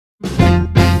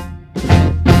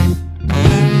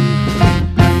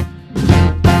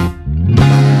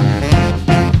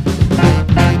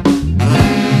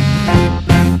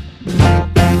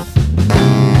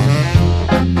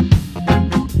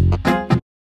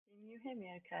hear me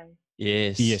okay?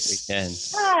 Yes, Yes. we can.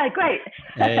 Ah, great.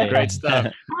 Hey. Great stuff.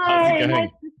 How's Hi, it going? nice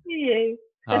to see you.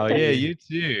 How are Yeah, you? you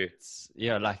too.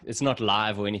 Yeah, like it's not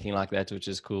live or anything like that, which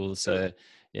is cool. So,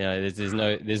 there's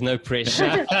no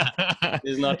pressure.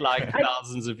 There's not like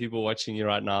thousands of people watching you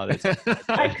right now.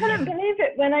 I couldn't believe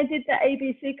it when I did the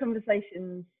ABC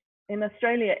conversations in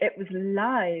Australia. It was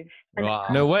live. Wow.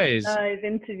 No ways. Live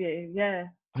interview, yeah.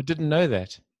 I didn't know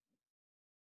that.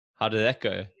 How did that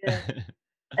go? Yeah.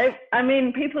 I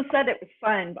mean, people said it was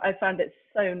fine, but I found it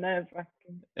so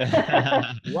nerve-wracking.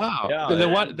 Wow. Yeah.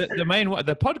 The main one,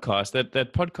 the podcast, that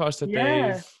podcast that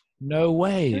Yeah. they've, no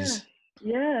ways.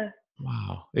 Yeah.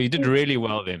 Wow. You did really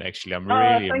well then, actually. I'm Oh,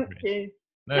 really thank impressed. you.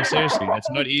 No, seriously, that's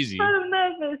not easy. I'm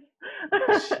nervous.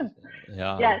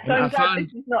 Yeah. Yeah, so And I'm glad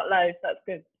this is not live. That's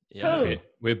good. Yeah, Cool.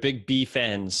 we're big B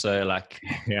fans, so like,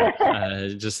 Yeah.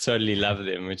 just totally love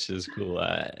them, which is cool.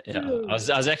 Yeah, Cool. I was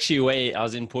actually away. I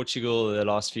was in Portugal the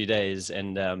last few days,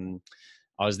 and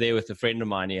I was there with a friend of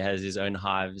mine. He has his own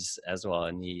hives as well,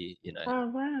 and he, Oh,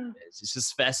 wow. it's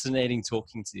just fascinating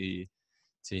talking to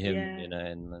him, Yeah.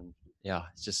 and yeah,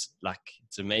 it's just like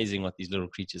it's amazing what these little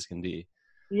creatures can do.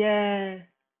 Yeah.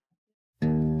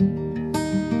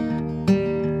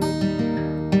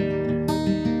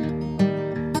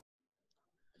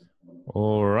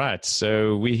 All right.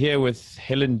 So we're here with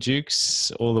Helen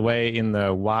Jukes, all the way in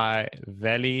the Wye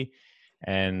Valley.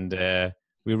 And we're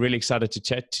really excited to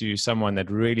chat to someone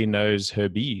that really knows her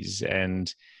bees.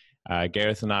 And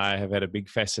Gareth and I have had a big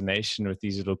fascination with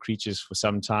these little creatures for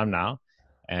some time now.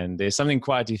 And there's something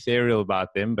quite ethereal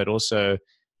about them, but also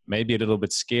maybe a little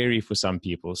bit scary for some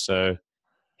people. So,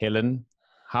 Helen,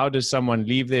 how does someone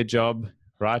leave their job,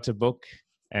 write a book,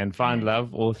 and find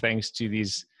love, all thanks to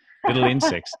these little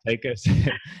insects? Take us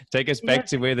back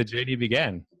to where the journey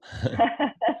began.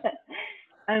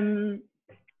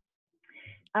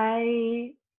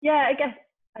 I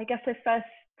guess I first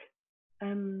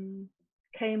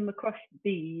came across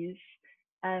bees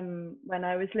when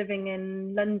I was living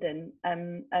in London.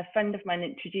 A friend of mine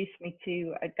introduced me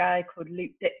to a guy called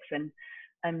Luke Dixon,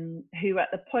 who at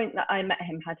the point that I met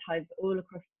him had hives all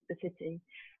across the city,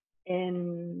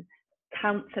 in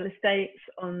council estates,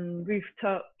 on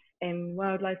rooftops, in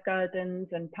wildlife gardens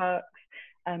and parks.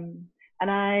 And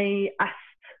I asked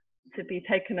to be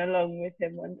taken along with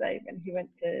him one day when he went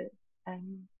to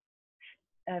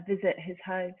visit his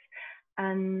hives.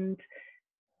 And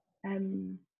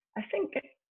I think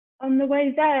on the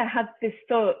way there, I had this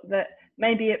thought that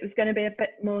maybe it was going to be a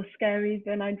bit more scary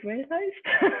than I'd realised.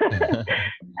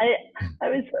 I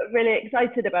was really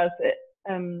excited about it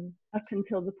up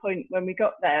until the point when we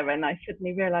got there, and I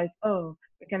suddenly realised, oh,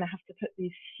 we're going to have to put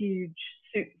these huge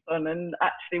suits on. And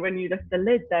actually, when you lift the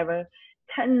lid, there are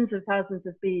tens of thousands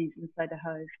of bees inside a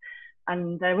hive,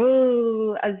 and they're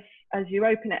all, as you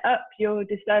open it up, you're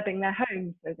disturbing their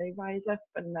home, so they rise up,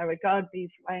 and there are guard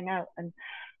bees flying out. And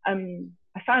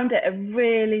I found it a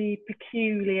really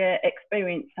peculiar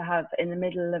experience to have in the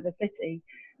middle of a city,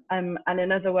 and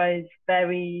in other ways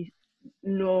very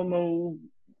normal,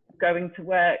 going to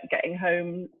work, getting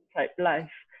home type life.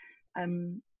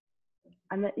 And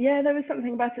there was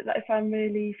something about it that I found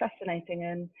really fascinating.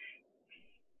 And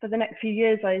for the next few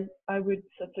years, I would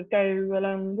sort of go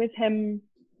along with him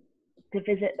to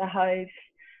visit the hives.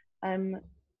 And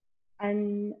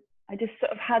I just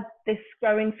sort of had this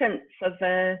growing sense of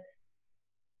a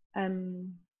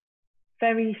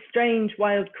very strange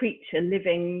wild creature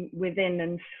living within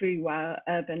and through our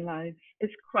urban lives.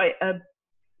 It's quite an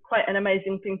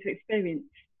amazing thing to experience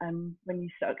when you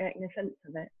start getting a sense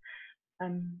of it.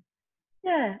 And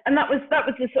that was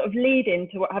the sort of lead in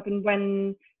to what happened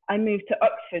when I moved to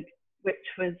Oxford, which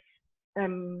is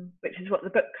what the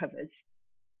book covers.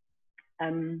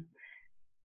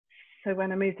 So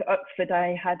when I moved to Oxford,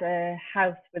 I had a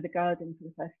house with a garden for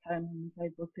the first time and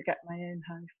was able to get my own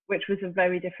house, which was a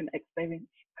very different experience.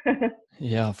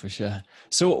 Yeah, for sure.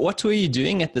 So what were you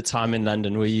doing at the time in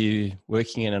London? Were you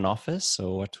working in an office,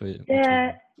 or what were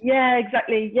Yeah,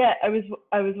 exactly. Yeah, I was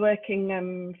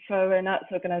working for an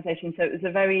arts organisation, so it was a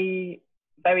very,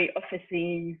 very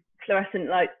officey, fluorescent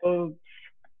light bulbs,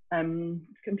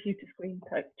 computer screen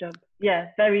type job.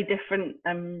 Yeah, very different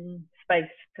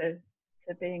space to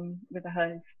being with a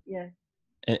hive. Yeah.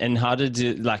 And how did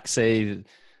you say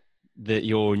that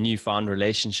your newfound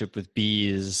relationship with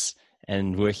bees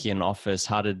and working in an office,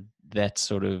 how did that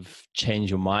sort of change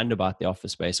your mind about the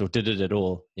office space, or did it at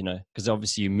all? Because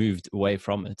obviously you moved away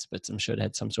from it, but I'm sure it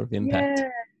had some sort of impact.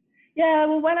 Yeah.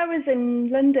 Well, when I was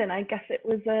in London, I guess it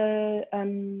was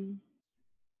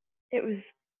it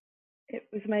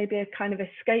was maybe a kind of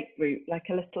escape route, like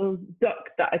a little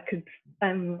duck that I could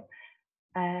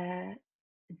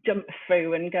jump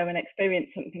through and go and experience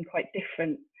something quite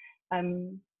different.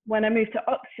 When I moved to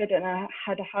Oxford and I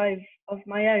had a hive of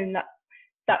my own,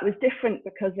 that was different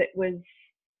because it was,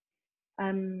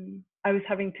 I was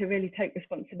having to really take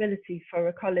responsibility for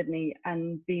a colony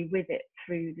and be with it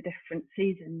through the different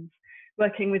seasons.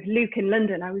 Working with Luke in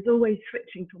London, I was always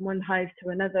switching from one hive to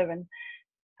another, and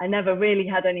I never really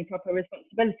had any proper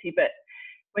responsibility. But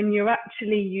when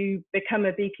you become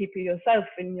a beekeeper yourself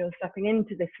and you're stepping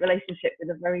into this relationship with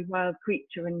a very wild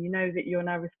creature, and you know that you're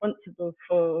now responsible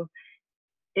for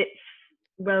its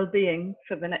well-being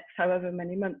for the next however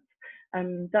many months,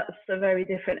 that's a very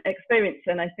different experience.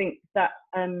 And I think that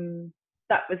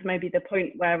that was maybe the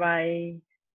point where I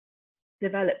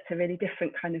developed a really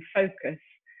different kind of focus,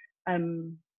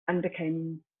 and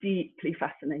became deeply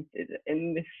fascinated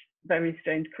in this very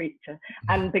strange creature,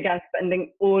 and began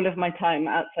spending all of my time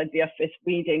outside the office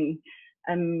reading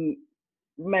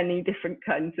many different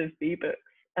kinds of bee books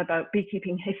about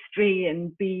beekeeping history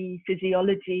and bee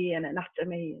physiology and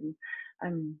anatomy,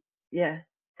 and yeah,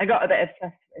 I got a bit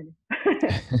obsessed,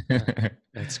 really.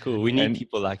 That's cool. We need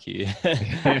people like you.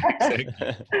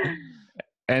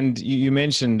 And you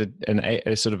mentioned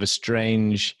a sort of a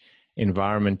strange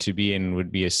environment to be in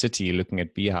would be a city looking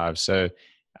at beehives. So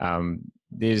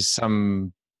there's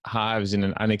some hives in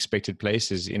unexpected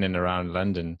places in and around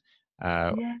London.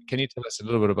 Can you tell us a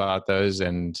little bit about those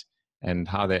and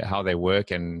how they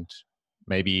work, and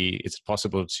maybe it's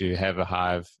possible to have a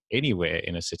hive anywhere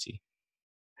in a city?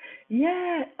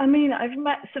 Yeah, I mean, I've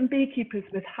met some beekeepers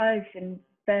with hives in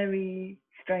very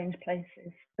strange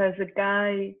places. There's a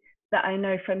guy that I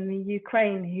know from the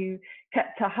Ukraine who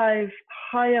kept a hive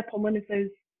high up on one of those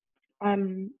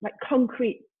like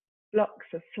concrete blocks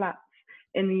of flats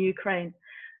in the Ukraine,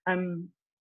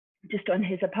 just on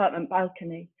his apartment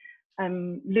balcony.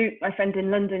 Luke, my friend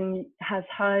in London, has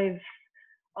hives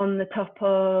on the top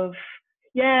of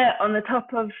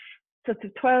sort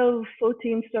of 12,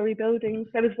 14-story buildings.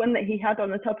 There was one that he had on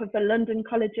the top of the London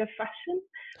College of Fashion,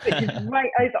 which is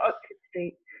right over Oxford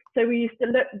Street. So we used to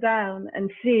look down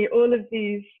and see all of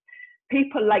these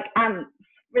people like ants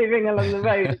moving along the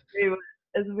road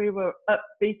as we were up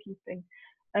beekeeping.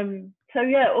 So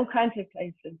yeah, all kinds of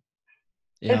places.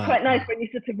 Yeah. It's quite nice when you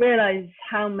sort of realise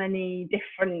how many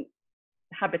different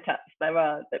habitats there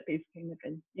are that bees can live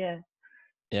in. Yeah.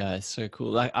 Yeah, it's so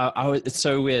cool. Like it's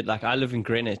so weird. Like I live in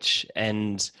Greenwich,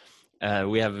 and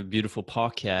we have a beautiful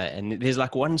park here, and there's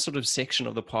like one sort of section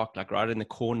of the park, like right in the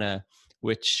corner,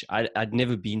 which I'd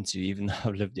never been to, even though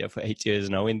I've lived here for 8 years,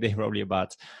 and I went there probably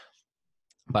about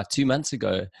 2 months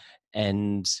ago,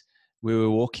 and we were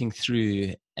walking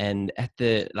through, and at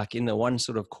in the one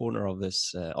sort of corner of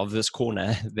this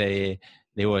corner,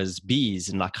 there was bees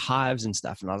and like hives and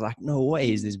stuff, and I was like, no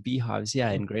ways, there's beehives here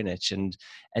in Greenwich. And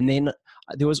then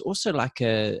there was also like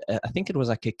I think it was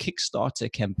like a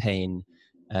Kickstarter campaign,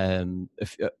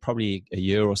 probably a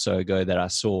year or so ago, that I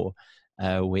saw,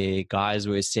 where guys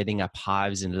were setting up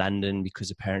hives in London because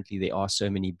apparently there are so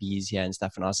many bees here and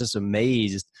stuff. And I was just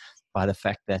amazed by the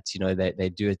fact that, you know, they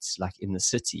do it like in the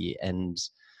city. And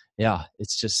yeah,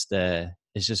 it's just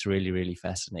really, really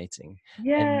fascinating.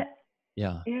 Yeah. And,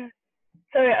 yeah.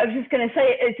 So I was just going to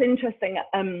say, it's interesting.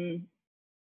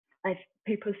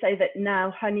 People say that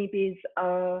now honeybees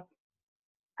are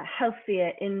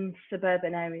healthier in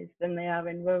suburban areas than they are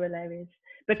in rural areas,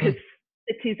 because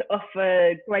cities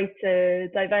offer greater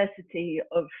diversity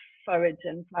of forage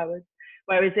and flowers,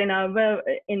 whereas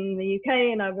in the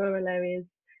UK, in our rural areas,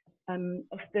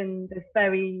 often there's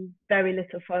very, very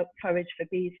little forage for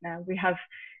bees now. We have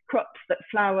crops that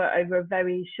flower over a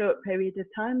very short period of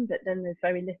time, but then there's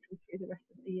very little through the rest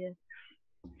of the year.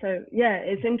 So yeah,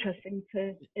 it's interesting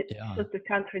it's sort of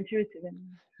counterintuitive.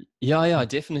 Yeah,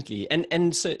 definitely.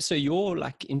 And so your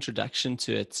like introduction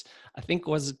to it, I think,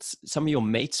 was it some of your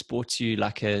mates bought you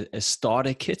like a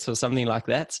starter kit or something like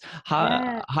that?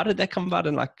 How did that come about?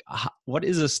 And like, what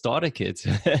is a starter kit?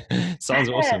 Sounds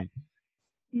awesome.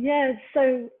 Yeah,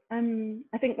 so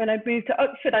I think when I moved to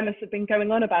Oxford, I must have been going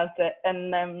on about it.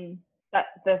 And that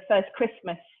the first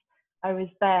Christmas I was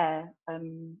there,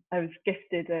 I was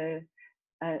gifted a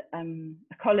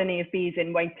colony of bees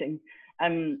in waiting.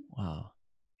 Wow.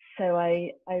 So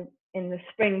I in the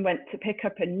spring went to pick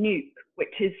up a nuke,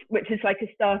 which is like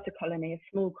a starter colony, a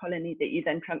small colony that you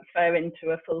then transfer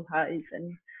into a full hive.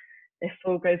 And if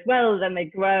all goes well, then they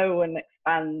grow and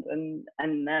expand and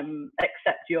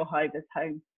accept your hive as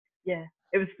home. Yeah,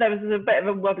 there was a bit of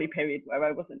a wobbly period where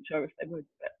I wasn't sure if they would.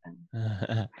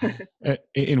 But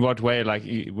in what way? Like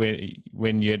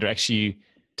when you had actually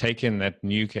taken that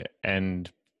nuke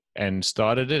and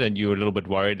started it, and you were a little bit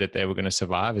worried that they were going to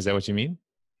survive? Is that what you mean?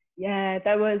 Yeah,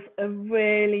 there was a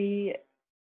really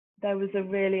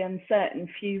uncertain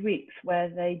few weeks where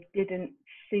they didn't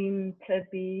seem to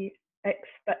be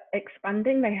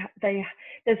expanding.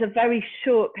 There's a very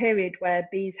short period where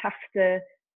bees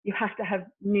you have to have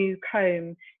new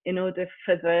comb in order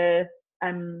for the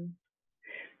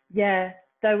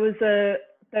there was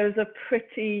a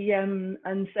pretty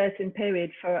uncertain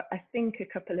period for I think a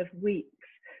couple of weeks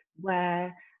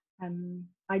where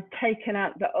I'd taken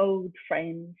out the old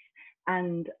frames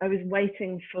and I was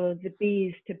waiting for the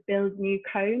bees to build new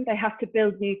comb. They have to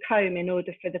build new comb in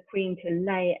order for the queen to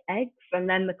lay eggs, and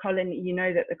then the colony, you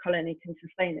know, that the colony can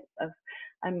sustain itself.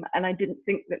 And I didn't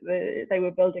think that they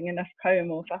were building enough comb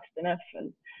or fast enough.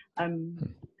 And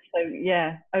so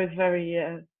yeah, I was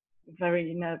very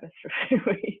nervous for a few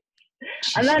weeks.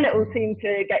 And then it all seemed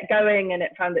to get going and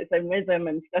it found its own rhythm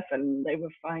and stuff, and they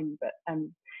were fine. But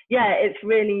yeah, it's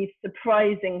really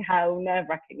surprising how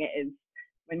nerve-wracking it is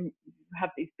when you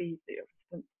have these bees that you're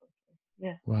responsible for.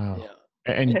 Yeah. Wow. Yeah.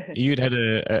 And you'd had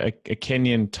a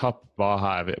Kenyan top bar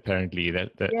hive, apparently.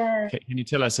 Yeah. Can you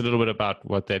tell us a little bit about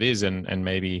what that is and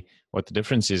maybe what the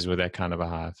difference is with that kind of a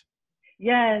hive?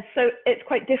 Yeah, so it's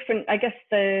quite different. I guess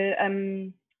the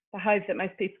hive that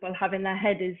most people have in their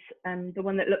head is the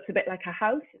one that looks a bit like a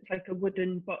house. It's like a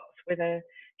wooden box with a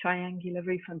triangular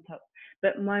roof on top.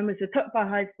 But mine was a top bar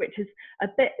hive, which is a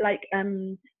bit like a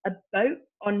boat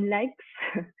on legs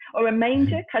or a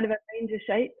manger, kind of a manger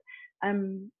shape.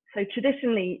 So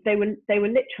traditionally, they were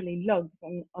literally logs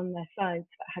on their sides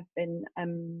that had been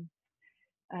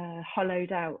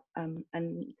hollowed out and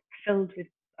filled with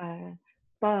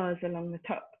bars along the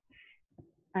top.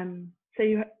 So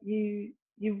you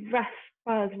rest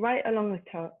bars right along the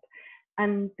top,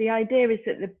 and the idea is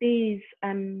that the bees.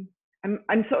 I'm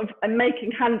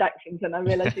making hand actions, and I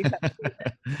realise you can't see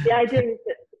that. The idea is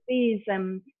that the bees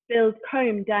build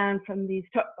comb down from these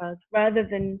top bars rather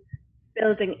than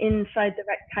building inside the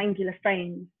rectangular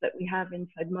frames that we have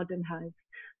inside modern hives.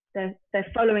 They're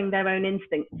following their own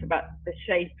instincts about the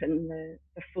shape and the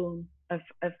form of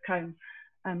comb.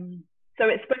 So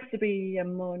it's supposed to be a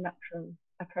more natural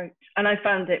approach. And I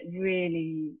found it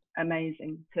really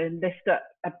amazing to lift up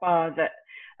a bar that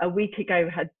a week ago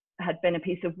had been a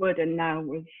piece of wood and now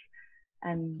was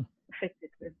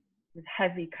fitted with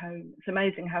heavy comb. It's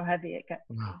amazing how heavy it gets.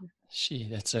 Wow.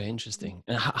 That's so interesting.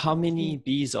 And how many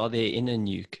bees are there in a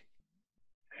nuke?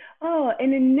 Oh,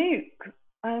 in a nuke,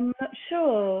 I'm not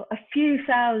sure. A few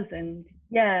thousand,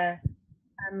 yeah.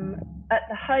 At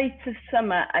the height of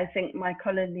summer, I think my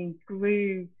colony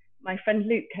grew. My friend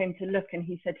Luke came to look and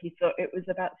he said he thought it was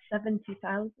about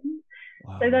 70,000.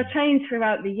 Wow. So they'll change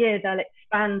throughout the year. They'll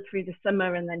expand through the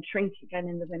summer and then shrink again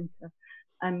in the winter.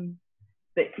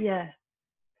 But yeah,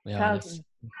 thousands.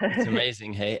 It's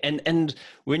amazing, hey. And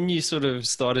when you sort of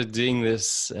started doing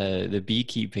this, the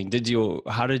beekeeping,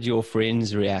 how did your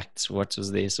friends react? What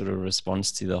was their sort of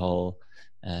response to the whole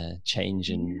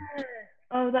change in? Yeah.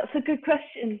 Oh, that's a good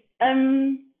question.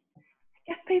 I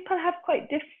guess people have quite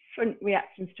different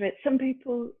reactions to it. Some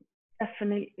people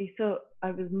definitely thought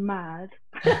I was mad.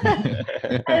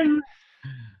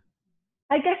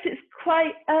 I guess it's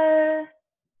quite I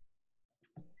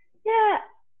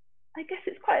guess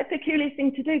it's quite a peculiar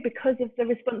thing to do because of the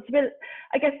responsibility.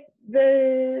 I guess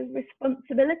the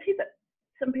responsibility that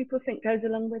some people think goes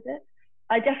along with it.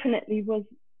 I definitely was.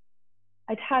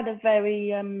 I'd had a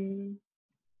very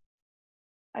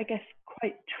I guess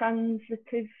quite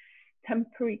transitive,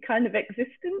 temporary kind of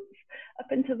existence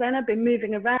up until then. I've been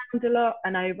moving around a lot,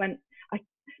 and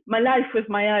my life was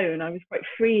my own. I was quite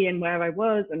free in where I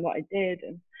was and what I did,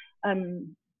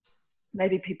 and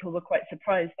maybe people were quite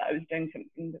surprised that I was doing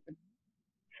something that would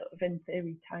sort of, in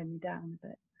theory, tie me down a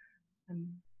bit.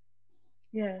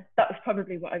 Yeah, that was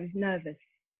probably what I was nervous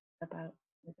about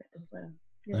with it as well.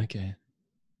 Yeah. Okay.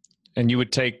 And you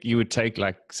would take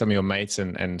like some of your mates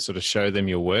and sort of show them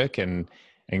your work and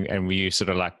were you sort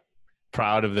of like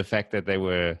proud of the fact that they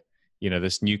were,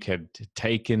 this nuke had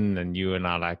taken and you were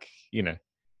now like, a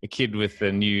kid with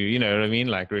a new, you know what I mean?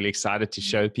 Like really excited to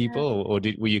show people or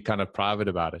were you kind of private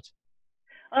about it?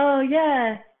 Oh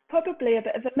yeah, probably a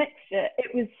bit of a mixture.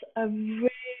 It was I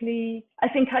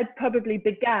think I probably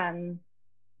began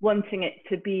wanting it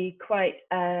to be quite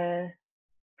a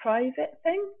private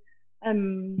thing.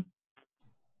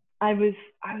 I was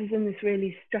in this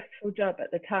really stressful job at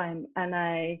the time, and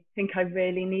I think I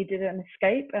really needed an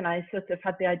escape. And I sort of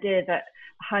had the idea that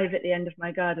a hive at the end of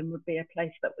my garden would be a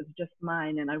place that was just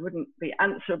mine, and I wouldn't be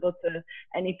answerable to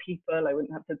any people. I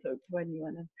wouldn't have to talk to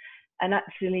anyone. And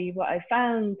actually, what I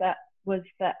found was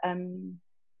that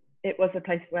it was a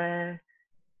place where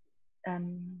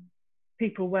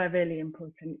people were really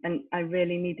important, and I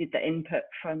really needed the input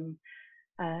from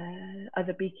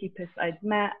other beekeepers I'd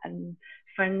met and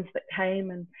friends that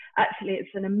came. And actually,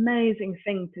 it's an amazing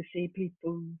thing to see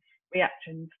people's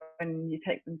reactions when you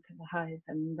take them to the hive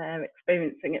and they're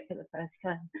experiencing it for the first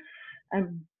time.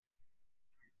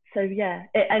 So yeah,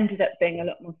 it ended up being a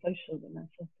lot more social than I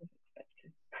sort of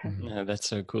expected. Yeah, that's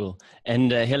so cool.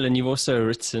 And Helen, you've also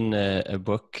written a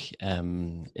book. I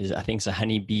think it's A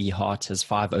Honeybee Heart Has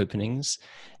 5 Openings.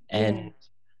 And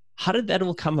how did that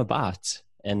all come about?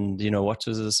 And what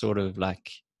was the sort of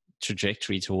like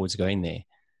trajectory towards going there?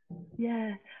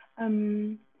 Yeah,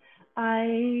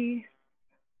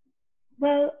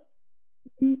 well,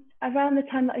 around the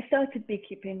time that I started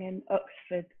beekeeping in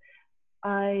Oxford,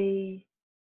 I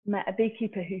met a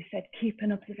beekeeper who said, keep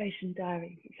an observation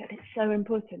diary. He said, it's so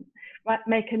important.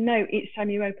 Make a note each time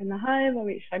you open the hive,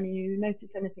 or each time you notice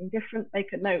anything different,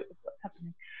 make a note of what's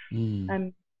happening.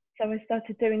 So I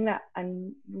started doing that,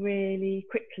 and really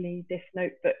quickly this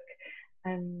notebook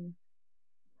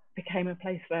became a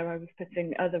place where I was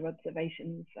putting other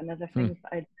observations and other things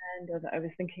that I'd learned or that I was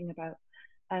thinking about.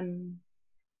 And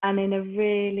in a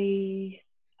really,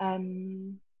 I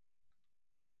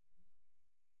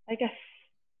guess,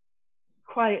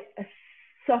 quite a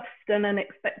soft and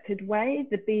unexpected way,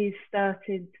 the bees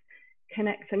started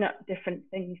connecting up different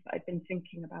things that I'd been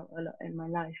thinking about a lot in my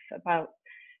life, about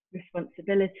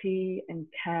responsibility and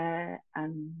care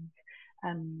and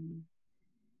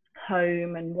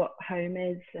home, and what home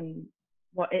is, and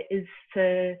what it is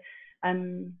to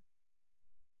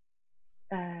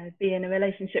be in a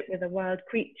relationship with a wild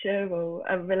creature or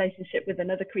a relationship with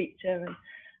another creature.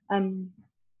 And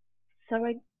so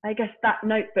I guess that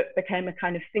notebook became a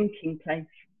kind of thinking place.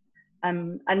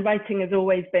 And writing has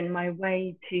always been my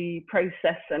way to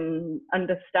process and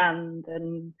understand.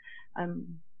 And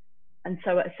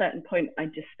so at a certain point, I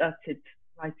just started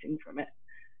writing from it.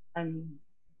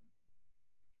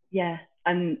 Yeah,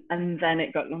 and then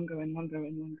it got longer and longer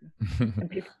and longer. And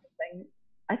people were saying,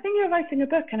 I think you're writing a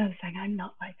book. And I was saying, I'm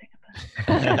not writing a book.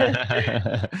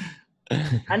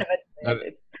 And eventually I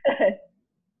did.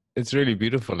 It's really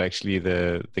beautiful, actually,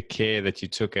 the care that you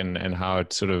took and how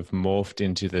it sort of morphed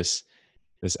into this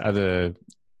other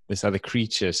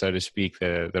creature, so to speak,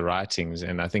 the writings.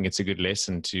 And I think it's a good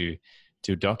lesson to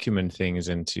document things,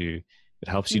 and it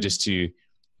helps you just to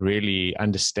really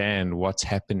understand what's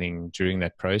happening during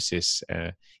that process.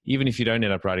 Even if you don't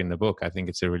end up writing the book, I think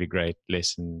it's a really great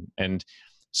lesson. And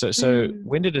so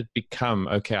when did it become,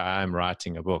 okay, I'm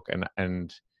writing a book?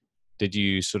 And did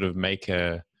you sort of make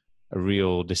a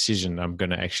real decision, I'm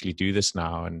going to actually do this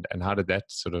now? And how did that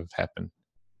sort of happen?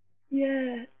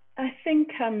 Yeah, I think,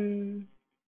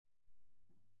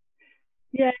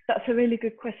 yeah, that's a really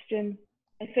good question.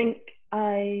 I think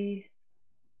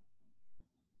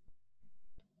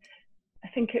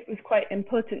it was quite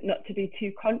important not to be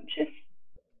too conscious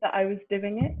that I was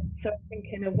doing it. So I think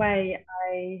in a way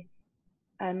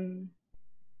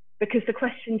because the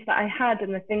questions that I had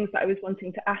and the things that I was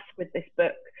wanting to ask with this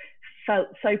book felt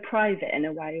so private in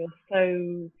a way, or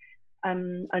so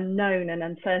unknown and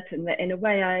uncertain, that in a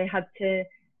way I had to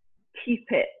keep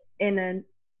it in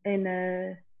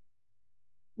a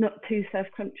not too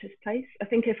self-conscious place. I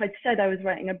think if I'd said I was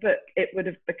writing a book, it would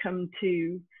have become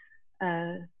too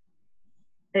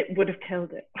it would have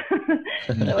killed it.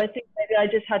 So I think maybe I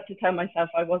just had to tell myself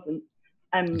I wasn't,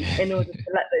 in order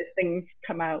to let those things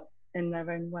come out in their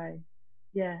own way.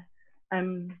 Yeah.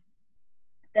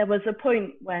 There was a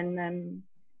point when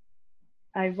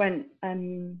I went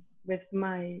with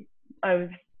I was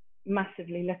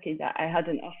massively lucky that I had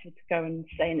an offer to go and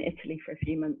stay in Italy for a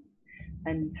few months,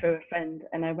 and through a friend,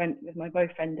 and I went with my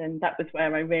boyfriend, and that was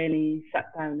where I really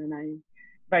sat down and I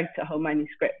wrote a whole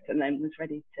manuscript and then was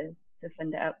ready to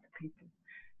send it out to people.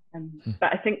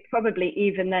 But I think probably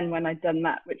even then, when I'd done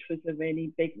that, which was a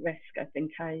really big risk, I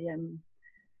think I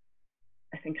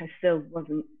still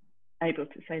wasn't able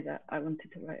to say that I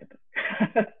wanted to write a book.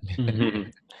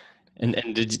 And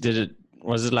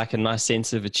was it like a nice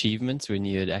sense of achievement when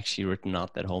you had actually written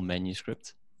out that whole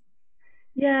manuscript?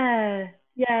 Yeah,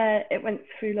 it went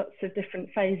through lots of different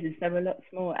phases. There were lots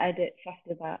more edits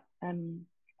after that.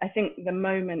 I think the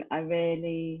moment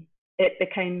it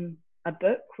became a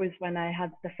book was when I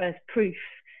had the first proof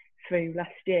through last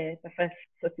year, the first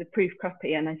sort of proof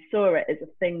copy, and I saw it as a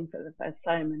thing for the first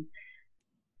time. And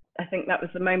I think that was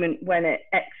the moment when it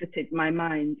exited my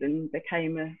mind and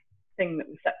became a thing that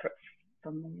was separate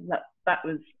from me. That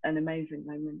was an amazing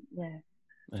moment. Yeah.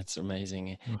 That's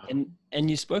amazing. And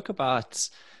you spoke about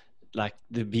like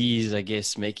the bees, I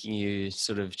guess, making you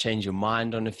sort of change your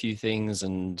mind on a few things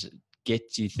and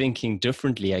get you thinking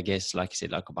differently, I guess, like you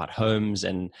said, like about homes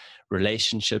and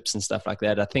relationships and stuff like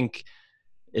that. I think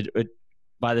it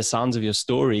by the sounds of your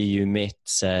story, you met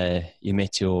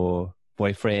your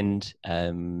boyfriend,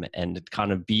 and it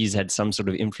kind of, bees had some sort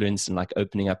of influence in like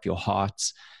opening up your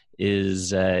heart.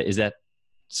 Is that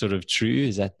sort of true?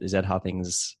 Is that how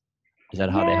things? Is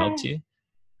that how they helped you?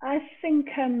 I think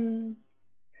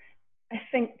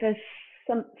there's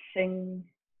something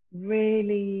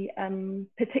really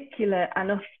particular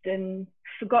and often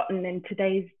forgotten in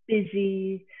today's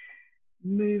busy,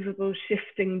 movable,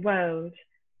 shifting world.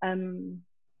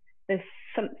 There's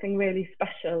something really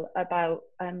special about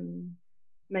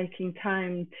making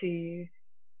time to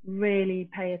really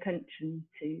pay attention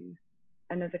to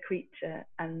another creature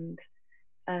and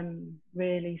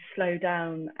really slow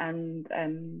down and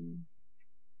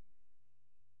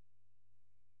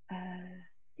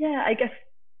I guess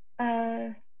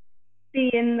be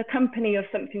in the company of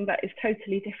something that is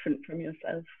totally different from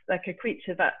yourself, like a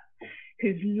creature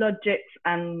whose logics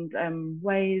and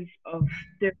ways of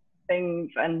doing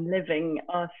things and living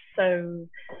are so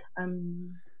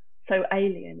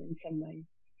alien in some ways.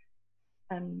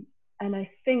 And I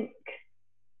think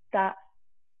that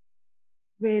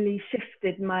really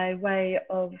shifted my way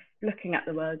of looking at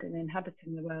the world and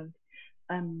inhabiting the world.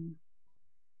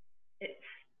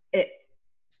 It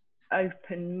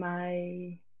opened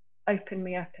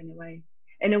me up in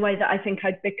a way that I think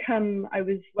I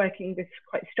was working this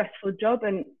quite stressful job,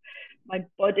 and my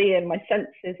body and my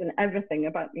senses and everything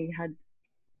about me had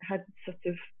sort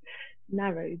of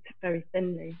narrowed very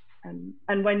thinly.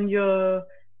 And when you're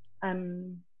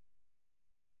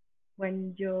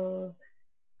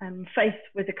faced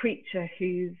with a creature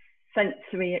whose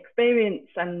sensory experience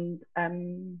and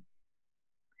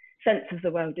sense of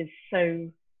the world is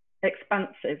so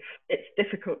expansive, it's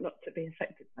difficult not to be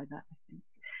affected by that, I think.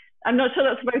 I'm not sure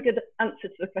that's a very good answer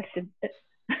to the question.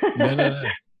 No.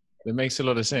 That makes a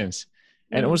lot of sense.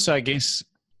 And also, I guess,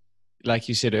 like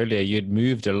you said earlier, you'd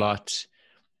moved a lot,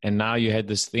 and now you had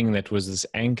this thing that was this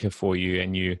anchor for you,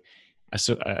 and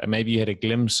maybe you had a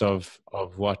glimpse of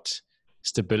what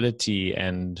stability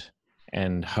and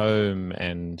home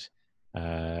and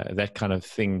that kind of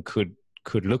thing could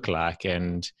look like.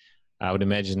 And I would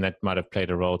imagine that might have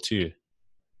played a role too.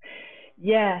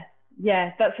 Yeah,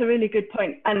 that's a really good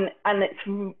point. And it's,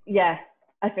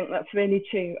 I think that's really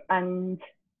true. And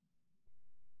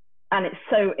it's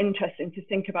so interesting to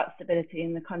think about stability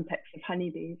in the context of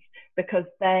honeybees, because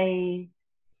they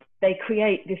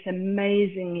create this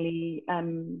amazingly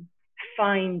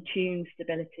fine-tuned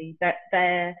stability. That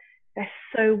they're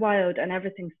so wild, and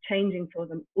everything's changing for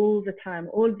them all the time.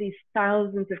 All of these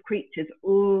thousands of creatures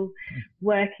all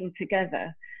working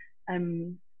together.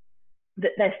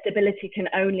 That their stability can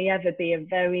only ever be a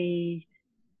very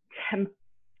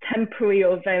temporary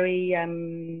or very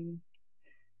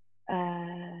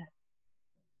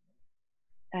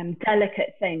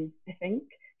delicate thing, I think.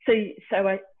 So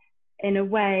in a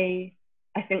way,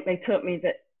 I think they taught me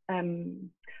that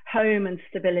home and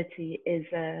stability is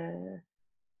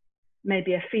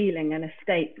maybe a feeling and a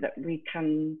state that we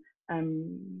can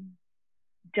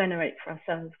generate for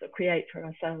ourselves or create for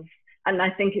ourselves. And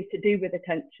I think it's to do with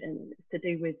attention, it's to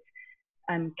do with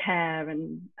care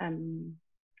and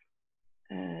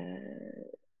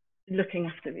looking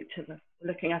after each other,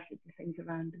 looking after the things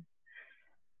around us.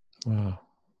 Wow.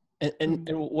 And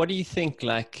what do you think,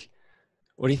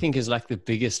 is like the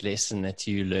biggest lesson that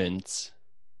you learned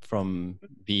from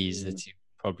bees that you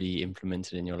probably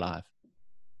implemented in your life?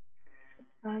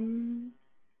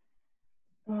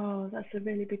 Oh, that's a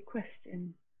really big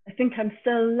question. I think I'm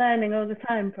still learning all the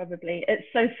time, probably. It's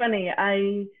so funny.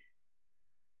 I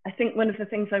think one of the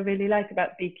things I really like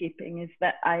about beekeeping is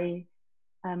that I'm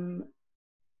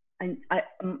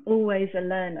always a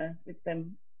learner with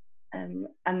them, and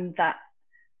that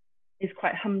is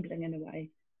quite humbling in a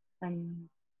way, and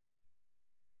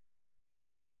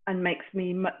makes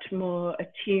me much more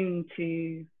attuned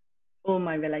to all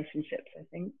my relationships, I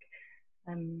think.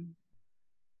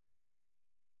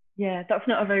 Yeah, that's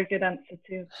not a very good answer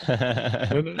too.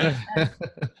 It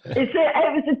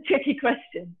was a tricky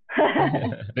question.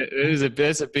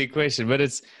 That's a big question, but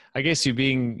it's, I guess, you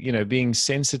being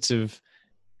sensitive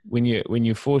when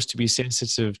you're forced to be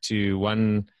sensitive to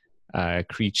one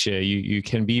creature, you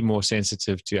can be more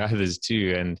sensitive to others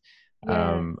too, and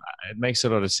it makes a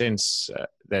lot of sense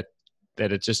that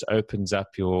it just opens up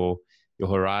your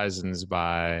horizons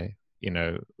by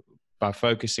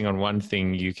focusing on one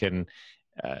thing. You can,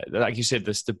 like you said,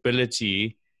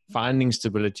 finding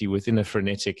stability within a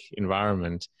frenetic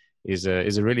environment is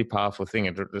a really powerful thing.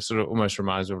 It sort of almost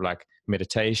reminds me of like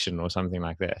meditation or something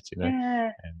like that, you know.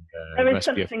 Yeah, And there is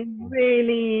something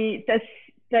really,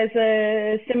 there's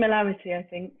a similarity, I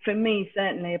think, for me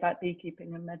certainly, about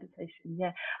beekeeping and meditation.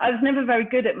 Yeah, I was never very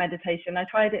good at meditation. I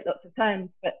tried it lots of times,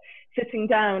 but sitting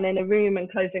down in a room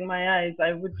and closing my eyes,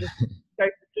 I would just go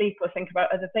to sleep or think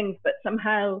about other things. But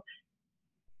somehow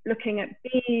looking at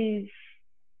bees,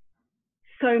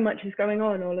 so much is going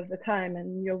on all of the time,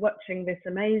 and you're watching this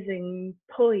amazing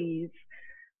poise.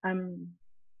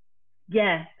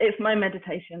 Yeah, it's my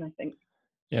meditation, I think.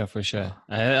 Yeah, for sure.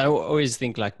 I always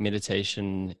think like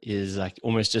meditation is like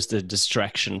almost just a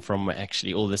distraction from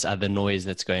actually all this other noise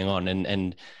that's going on.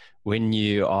 And when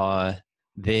you are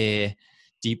there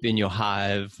deep in your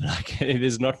hive, like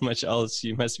there's not much else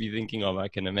you must be thinking of, I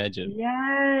can imagine.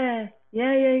 Yeah,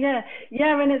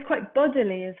 and it's quite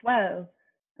bodily as well.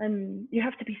 And you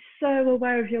have to be so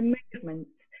aware of your movement,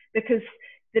 because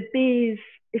the bees,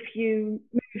 if you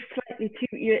move slightly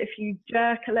if you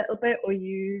jerk a little bit, or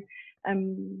you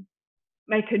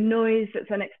make a noise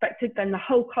that's unexpected, then the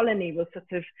whole colony will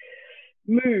sort of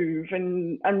move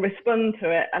and respond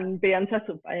to it and be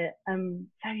unsettled by it.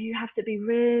 So you have to be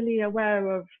really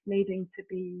aware of needing to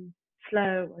be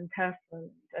slow and careful and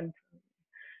gentle.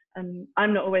 And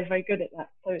I'm not always very good at that,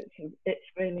 so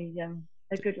it's really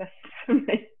a good lesson for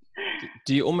me.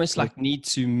 Do you almost like need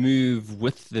to move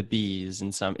with the bees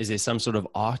is there some sort of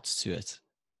art to it?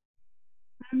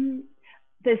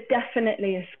 There's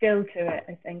definitely a skill to it,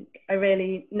 I think. I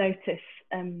really notice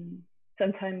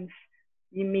sometimes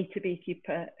you meet a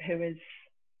beekeeper who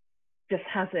just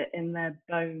has it in their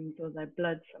bones or their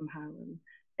blood somehow, and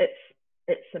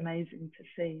it's amazing to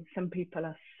see. Some people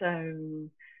are so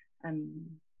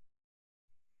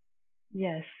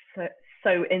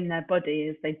so in their body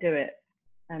as they do it.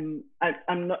 I'm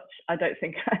not. I don't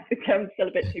think. I think I'm still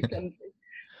a bit too clumsy.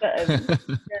 But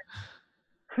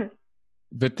yeah.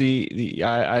 But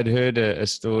I'd heard a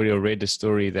story or read a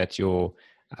story that your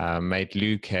mate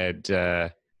Luke had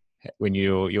when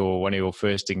your one of your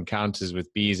first encounters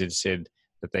with bees had said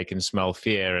that they can smell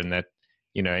fear, and that,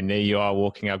 you know, and there you are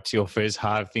walking up to your first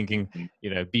hive thinking, you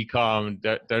know, be calm,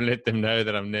 don't let them know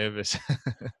that I'm nervous.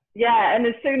 Yeah, and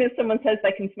as soon as someone says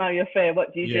they can smell your fear,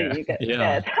 what do? You get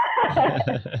scared.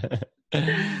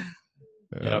 Yeah,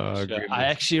 sure. I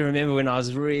actually remember when I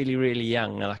was really, really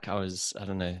young, like I was, I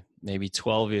don't know, maybe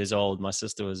 12 years old. My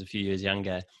sister was a few years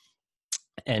younger,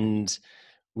 and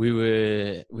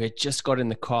we had just got in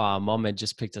the car. Mom had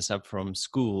just picked us up from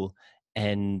school,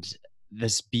 and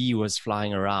this bee was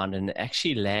flying around and it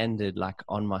actually landed like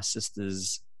on my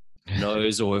sister's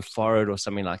nose or her forehead or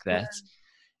something like that.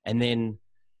 And then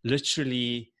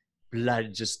literally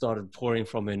blood just started pouring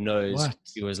from her nose. What?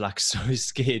 She was like so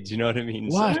scared, you know what I mean?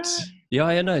 What? So,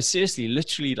 yeah, no, seriously,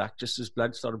 literally like just as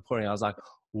blood started pouring, I was like,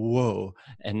 whoa.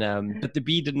 And but the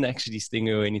bee didn't actually sting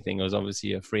her or anything. It was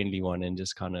obviously a friendly one, and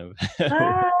just kind of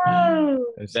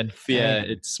that fear,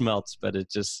 it smelt, but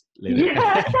it just let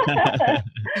it.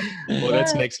 Well,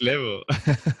 that's next level.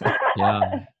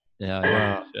 Yeah.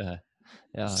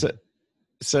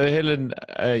 So Helen,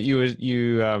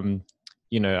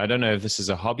 you know, I don't know if this is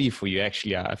a hobby for you.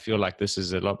 Actually, I feel like this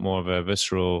is a lot more of a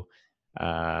visceral,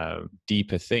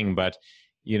 deeper thing. But,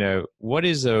 you know, what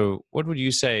would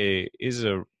you say is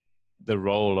the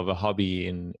role of a hobby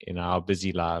in our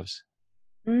busy lives?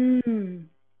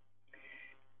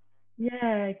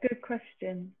 Yeah, good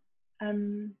question. I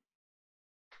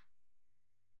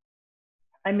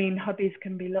mean, hobbies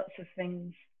can be lots of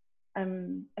things. I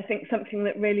think something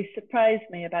that really surprised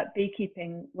me about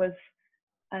beekeeping was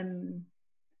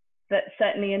that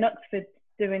certainly in Oxford,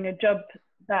 doing a job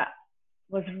that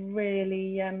was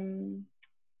really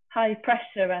high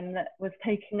pressure and that was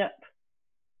taking up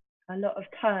a lot of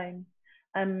time,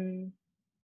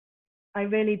 I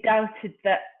really doubted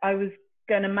that I was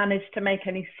going to manage to make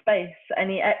any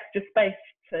extra space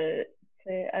to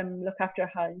look after a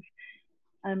hive.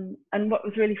 And what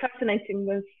was really fascinating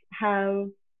was how,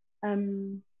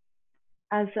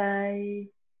 as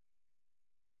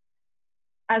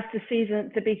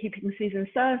the beekeeping season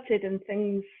started and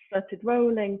things started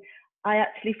rolling, I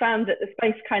actually found that the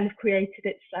space kind of created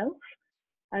itself.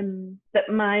 That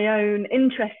my own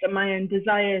interest and my own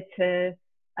desire to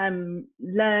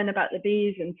learn about the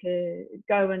bees and to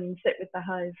go and sit with the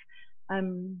hive,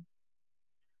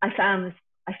 I found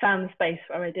the space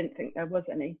where I didn't think there was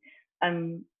any,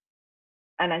 and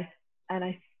I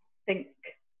think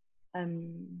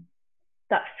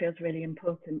that feels really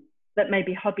important. That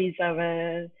maybe hobbies are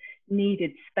a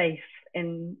needed space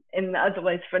in the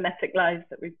otherwise frenetic lives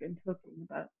that we've been talking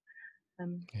about.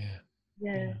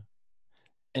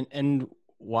 And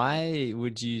why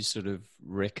would you sort of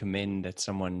recommend that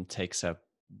someone takes up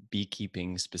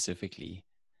beekeeping specifically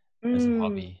as a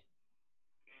hobby?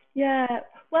 Yeah,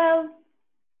 well,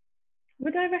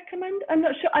 would I recommend? I'm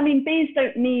not sure. I mean, bees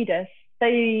don't need us.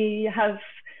 They have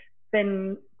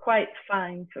been quite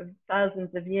fine for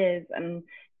thousands of years, and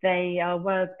they are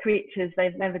wild creatures.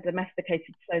 They've never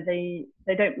domesticated, so they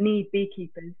don't need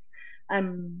beekeepers.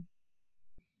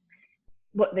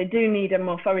 What they do need are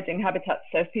more foraging habitats.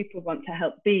 So if people want to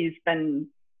help bees, then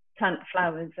plant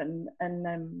flowers and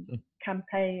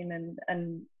campaign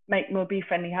and make more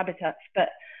bee-friendly habitats. But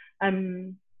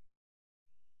I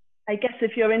guess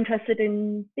if you're interested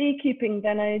in beekeeping,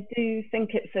 then I do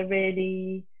think it's a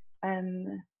really,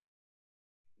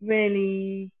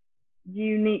 really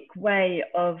unique way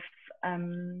of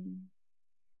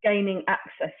gaining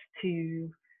access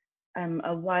to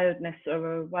a wildness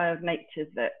or a wild nature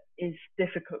that is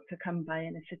difficult to come by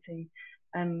in a city.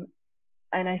 And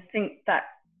I think that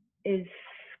is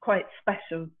quite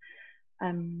special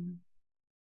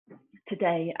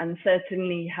today, and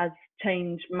certainly has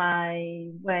changed my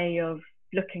way of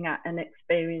looking at and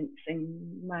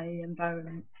experiencing my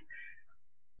environment.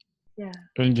 Yeah.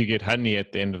 And you get honey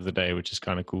at the end of the day, which is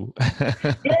kind of cool.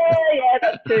 yeah,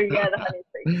 that's true. Yeah, the honey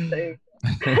thing too.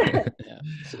 Yeah.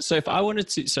 So if I wanted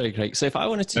to, sorry, Craig. So if I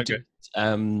wanted to do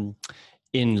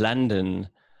in London,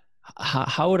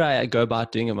 how would I go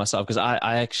about doing it myself? Because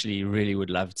I actually really would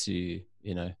love to,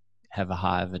 you know, have a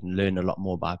hive and learn a lot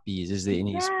more about bees. Is there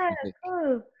any specific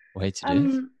way to do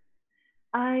it?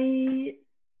 I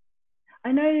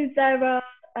know there are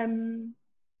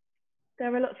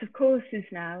lots of courses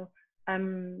now,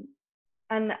 and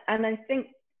I think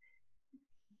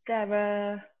there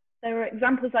are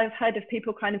examples I've heard of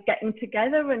people kind of getting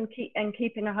together and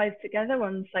keeping a hive together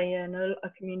on, say, a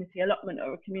community allotment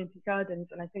or a community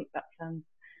gardens, and I think that sounds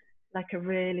like a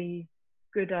really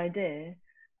good idea.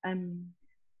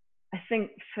 I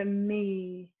think for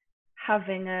me,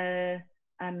 having a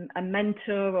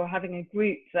mentor or having a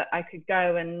group that I could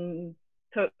go and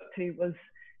talk to was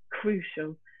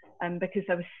crucial, because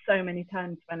there were so many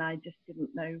times when I just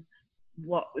didn't know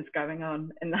what was going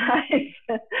on in the hive.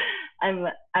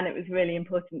 And it was really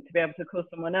important to be able to call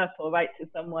someone up or write to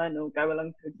someone or go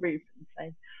along to a group and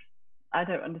say, I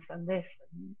don't understand this,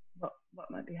 and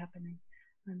what might be happening.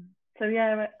 So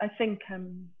yeah, I think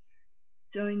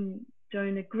join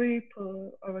a group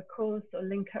or a course or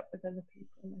link up with other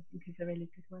people, I think is a really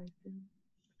good way of doing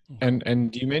it.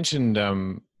 And you mentioned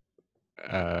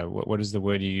what is the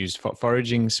word you use?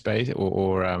 Foraging space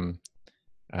or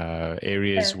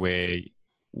areas where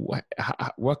what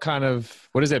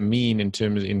does that mean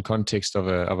in context of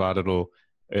our little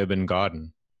urban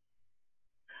garden?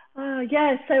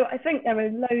 Yeah, so I think there are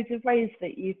loads of ways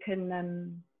that you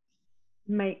can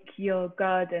make your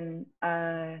garden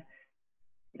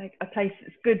like a place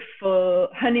that's good for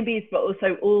honeybees, but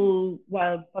also all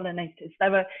wild pollinators.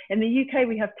 In the UK,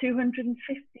 we have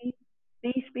 250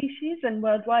 bee species, and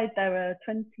worldwide there are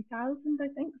 20,000, I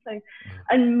think. So,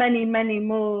 and many, many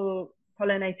more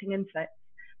pollinating insects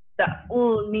that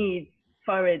all need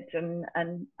forage, and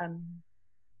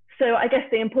so I guess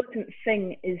the important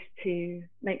thing is to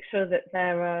make sure that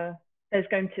there's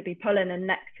going to be pollen and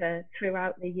nectar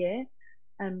throughout the year.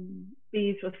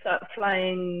 Bees will start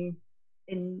flying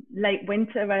in late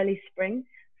winter, early spring.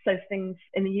 So things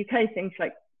in the UK, things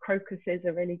like crocuses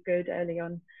are really good early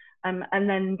on. And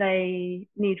then they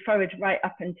need forage right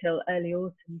up until early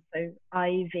autumn. So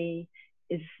ivy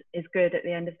is good at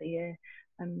the end of the year.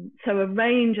 So a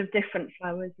range of different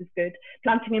flowers is good.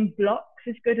 Planting in blocks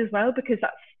is good as well, because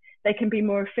they can be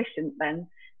more efficient then.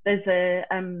 They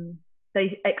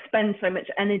expend so much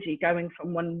energy going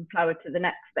from one flower to the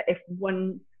next that if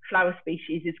one flower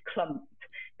species is clumped,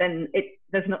 then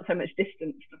there's not so much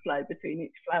distance to fly between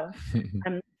each flower.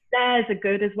 Stairs are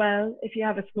good as well. If you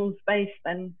have a small space,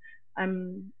 then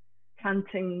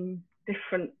planting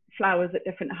different flowers at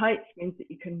different heights means that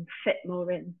you can fit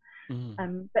more in.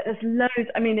 But there's loads.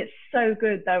 I mean, it's so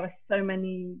good. There are so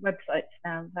many websites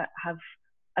now that have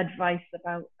advice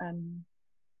about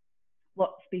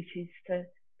what species to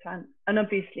plant, and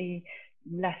obviously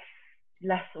less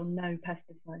or no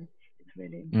pesticides is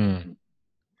really important.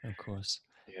 Of course.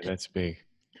 Yeah, that's big.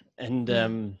 And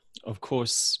of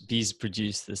course, bees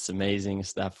produce this amazing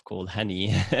stuff called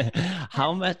honey.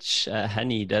 How much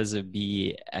honey does a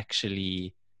bee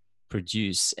actually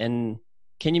produce? And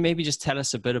can you maybe just tell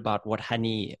us a bit about what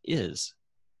honey is?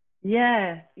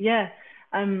 Yeah.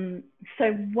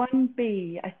 So one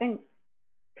bee, I think,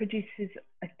 produces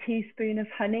a teaspoon of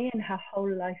honey in her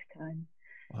whole lifetime.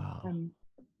 Wow.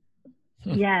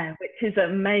 Yeah, which is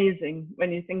amazing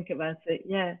when you think about it.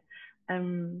 Yeah.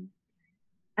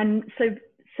 And so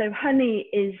honey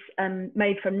is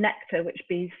made from nectar, which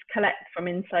bees collect from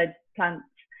inside plants.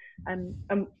 And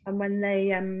when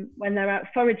they're out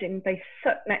foraging, they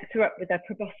suck nectar up with their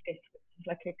proboscis, which is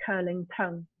like a curling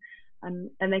tongue,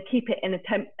 and they keep it in a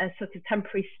sort of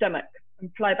temporary stomach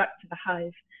and fly back to the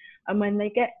hive. And when they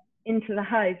get into the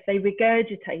hive, they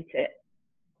regurgitate it.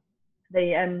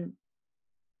 They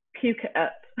puke it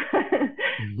up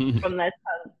from their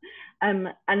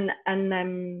tongue,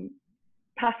 and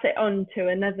pass it on to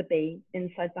another bee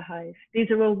inside the hive. These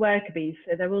are all worker bees,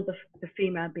 so they're all the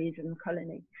female bees in the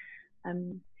colony.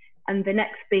 And the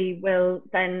next bee will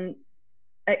then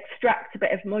extract a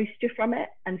bit of moisture from it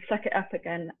and suck it up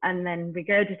again, and then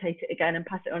regurgitate it again and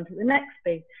pass it on to the next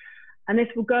bee. And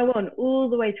this will go on all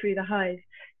the way through the hive.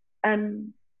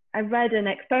 I read an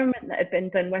experiment that had been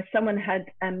done where someone had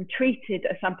treated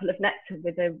a sample of nectar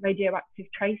with a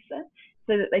radioactive tracer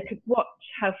so that they could watch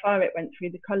how far it went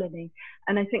through the colony.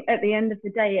 And I think at the end of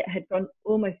the day, it had gone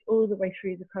almost all the way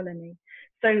through the colony.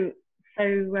 So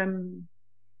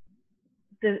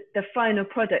the final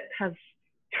product has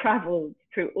traveled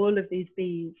through all of these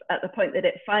bees at the point that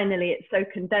it's so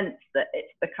condensed that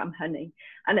it's become honey.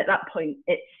 And at that point,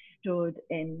 it's stored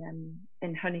in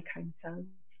honeycomb cells,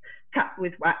 capped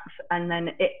with wax, and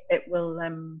then it will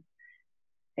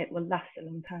last a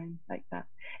long time like that.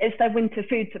 It's their winter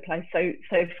food supply. So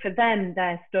for them,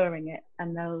 they're storing it,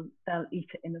 and they'll eat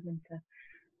it in the winter.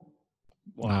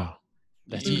 Wow.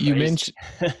 That's you crazy. mentioned,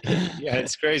 yeah,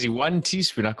 it's crazy. 1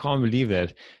 teaspoon. I can't believe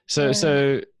that.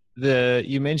 So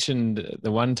you mentioned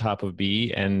the one type of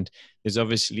bee, and there's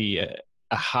obviously a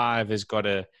hive has got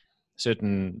a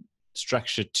certain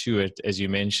structure to it, as you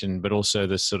mentioned, but also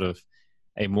this sort of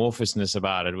amorphousness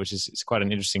about it, which is it's quite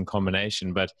an interesting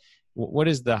combination. But what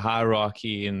is the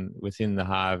hierarchy within the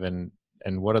hive, and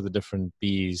what are the different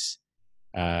bees?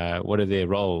 What are their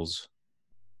roles?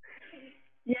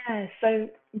 Yeah, so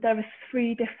there are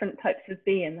 3 different types of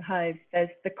bee in the hive.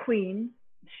 There's the queen.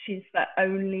 She's the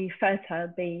only fertile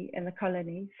bee in the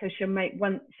colony. So she'll mate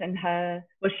once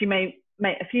she may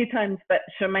mate a few times, but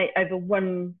she'll mate over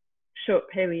one short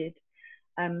period.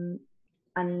 And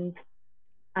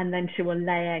then she will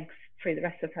lay eggs through the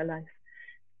rest of her life.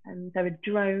 And there are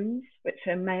drones, which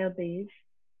are male bees.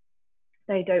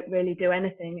 They don't really do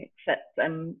anything except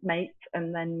mate,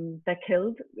 and then they're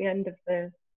killed at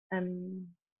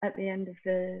the end of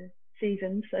the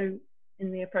season. So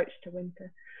in the approach to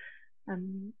winter.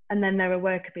 And then there are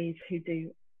worker bees who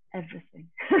do everything.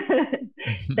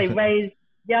 They raise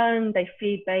young, they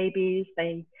feed babies,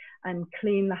 they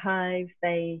clean the hive.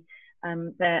 There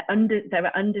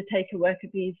are undertaker worker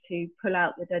bees who pull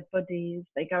out the dead bodies.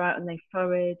 They go out and they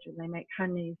forage and they make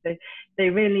honey. So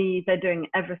they're doing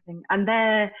everything. And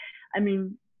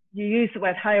you use the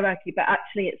word hierarchy, but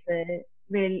actually it's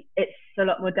a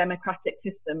lot more democratic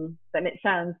system than it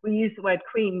sounds. We use the word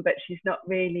queen, but she's not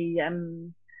really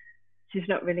in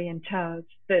charge.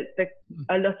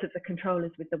 A lot of the control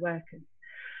is with the workers.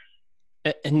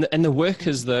 And the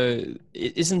workers, though,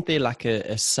 isn't there like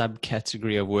a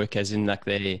subcategory of work, as in like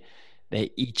they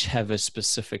each have a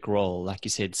specific role? Like you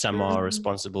said, some are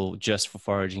responsible just for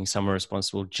foraging, some are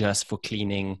responsible just for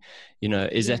cleaning.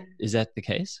 Is that the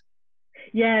case?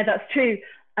 Yeah, that's true.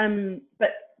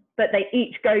 But they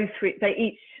each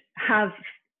have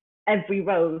every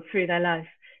role through their life.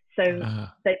 So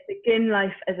they begin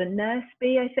life as a nurse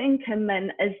bee, I think, and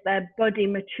then as their body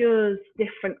matures,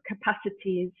 different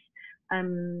capacities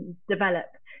develop.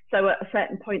 So at a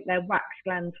certain point, their wax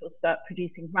glands will start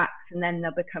producing wax, and then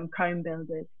they'll become comb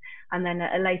builders. And then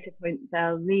at a later point,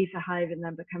 they'll leave the hive and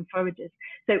then become foragers.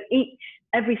 So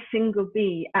every single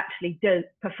bee actually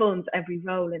performs every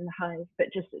role in the hive,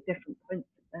 but just at different points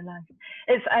of their life.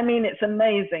 It's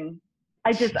amazing.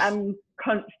 I just am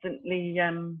constantly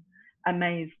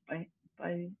amazed by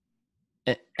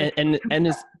and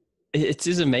it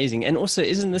is amazing. And also,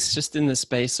 isn't this just in the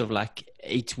space of like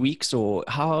 8 weeks, or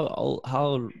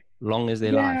how long is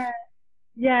their life?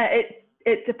 Yeah,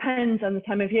 it depends on the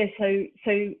time of year. So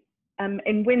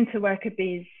in winter, worker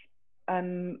bees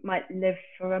might live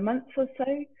for a month or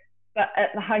so, but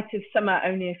at the height of summer,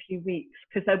 only a few weeks,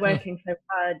 because they're working so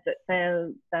hard that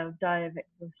they'll die of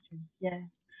exhaustion. Yeah.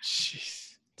 Jeez.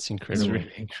 It's incredible. It's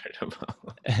really incredible.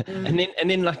 And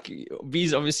then like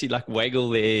bees obviously like waggle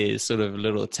their sort of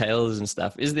little tails and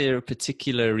stuff. Is there a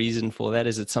particular reason for that?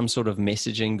 Is it some sort of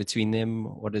messaging between them?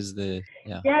 What is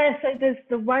Yeah, so there's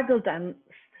the waggle dance,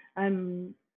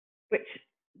 which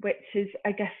is,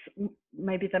 I guess,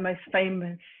 maybe the most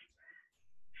famous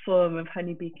form of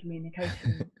honeybee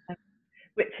communication,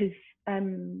 which is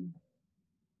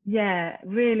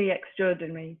really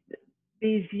extraordinary.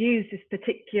 bees use this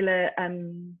particular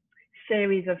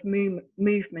series of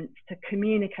movements to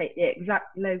communicate the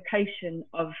exact location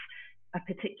of a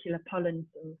particular pollen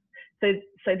source.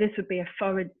 So this would be a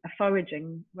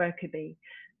foraging worker bee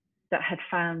that had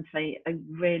found, say, a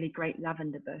really great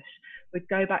lavender bush, would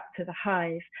go back to the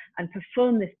hive and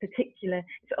perform this particular,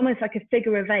 it's almost like a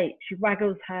figure of eight. She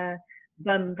waggles her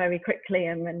bum very quickly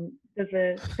and then does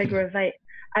a figure of eight.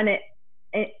 And it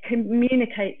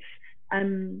communicates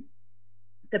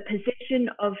the position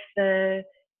of the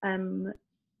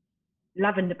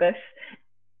lavender bush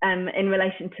in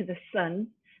relation to the sun,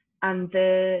 and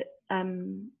the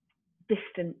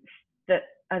distance that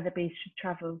other bees should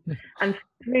travel. And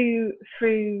through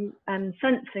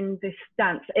sensing this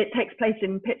dance, it takes place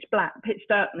in pitch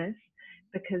darkness,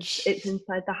 because it's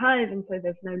inside the hive and so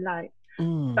there's no light.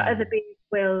 But other bees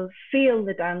will feel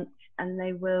the dance, and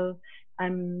they will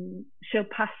she'll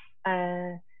pass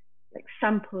like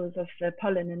samples of the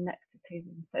pollen and nectar to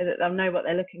them, so that they'll know what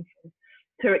they're looking for.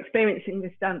 Through experiencing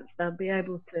this dance, they'll be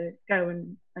able to go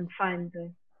and find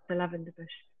the lavender bush.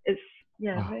 It's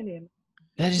really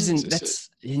amazing. That's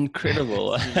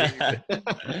incredible.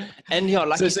 And yeah,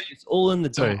 like you said, it's all in the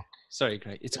dark. Sorry,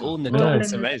 Craig. It's all in the dark.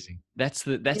 It's amazing. That's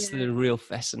the real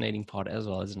fascinating part as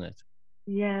well, isn't it?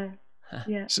 Yeah.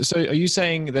 Yeah. So are you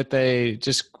saying that they,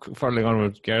 just following on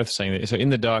what Gareth was saying, so in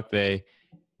the dark they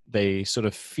sort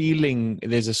of feeling,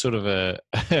 there's a sort of a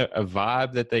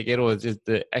vibe that they get, or is it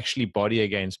the actually body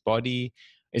against body?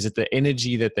 Is it the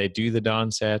energy that they do the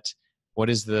dance at? What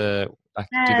is the, like,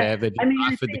 do they have the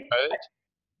decipher the code?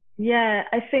 Yeah,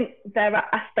 I think there are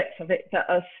aspects of it that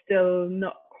are still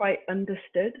not quite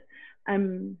understood.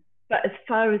 But as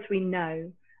far as we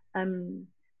know,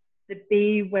 the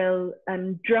bee will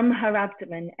drum her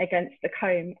abdomen against the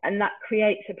comb, and that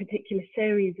creates a particular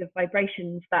series of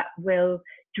vibrations that will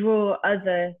draw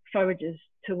other foragers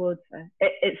towards her.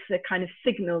 It's a kind of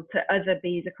signal to other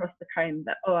bees across the comb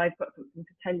that, oh, I've got something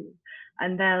to tell you,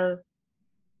 and they'll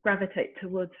gravitate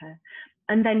towards her.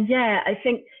 And then, yeah, I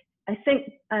think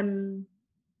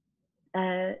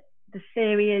the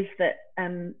theory is that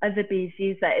other bees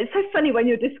use that. It's so funny when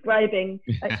you're describing,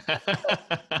 like,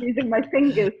 using my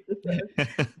fingers to sort of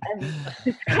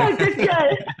describe it.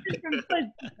 Yeah, different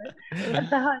points.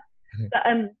 But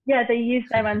yeah, they use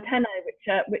their antennae,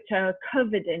 which are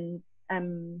covered in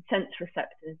sense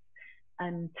receptors,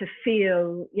 to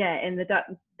feel. Yeah, in the dark,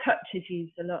 touch is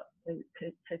used a lot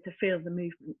to feel the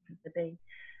movements of the bee,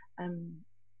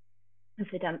 as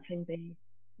a dancing bee.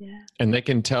 Yeah. And they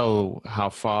can tell how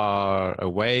far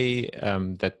away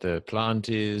that the plant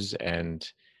is, and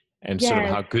sort of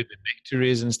how good the nectar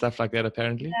is and stuff like that,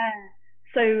 apparently.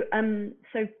 Yeah.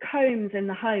 So combs in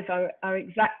the hive are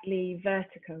exactly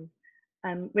vertical,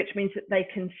 which means that they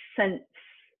can sense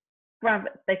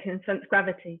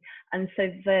gravity, and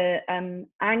so the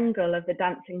angle of the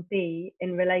dancing bee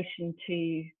in relation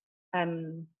to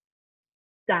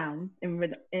down in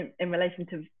relation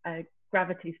to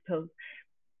gravity's pull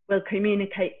will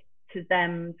communicate to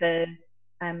them the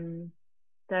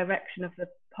direction of the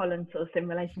pollen source in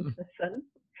relation to the sun,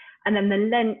 and then the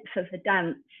length of the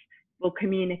dance will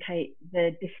communicate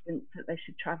the distance that they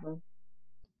should travel.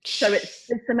 So it's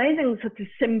this amazing sort of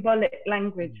symbolic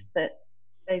language that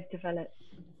they've developed.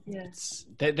 Yes,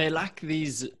 they're like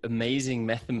these amazing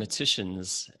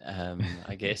mathematicians,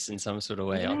 I guess, in some sort of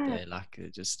way out there, like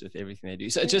just with everything they do.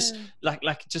 So just like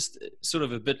just sort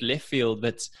of a bit left field,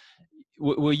 but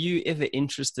were you ever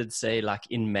interested, say, like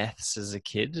in maths as a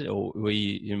kid, or were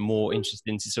you more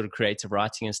interested into sort of creative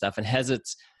writing and stuff? And has it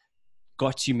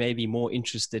got you maybe more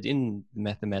interested in the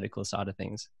mathematical side of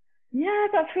things? Yeah,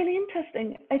 that's really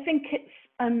interesting. I think it's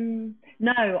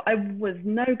no, I was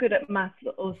no good at maths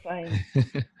or science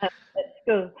at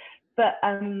school, but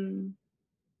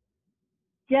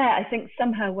yeah, I think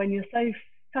somehow when you're so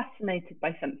fascinated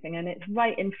by something and it's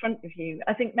right in front of you,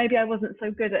 I think maybe I wasn't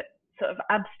so good at sort of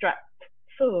abstract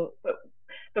thought,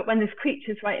 but when this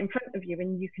creature's right in front of you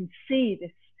and you can see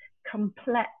this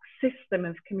complex system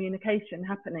of communication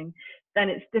happening, then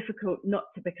it's difficult not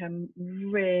to become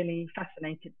really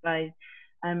fascinated by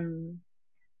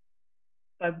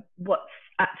what's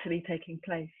actually taking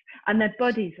place. And their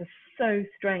bodies are so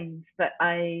strange that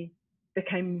I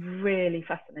became really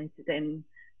fascinated in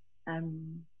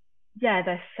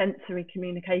their sensory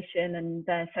communication and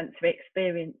their sensory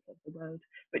experience of the world,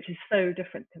 which is so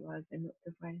different to us in lots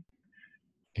of ways.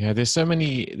 Yeah,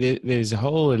 there's a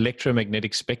whole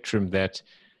electromagnetic spectrum that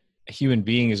human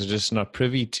beings are just not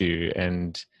privy to,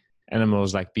 and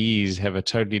animals like bees have a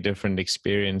totally different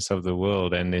experience of the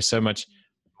world, and there's so much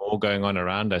more going on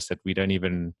around us that we don't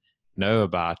even know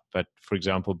about. But for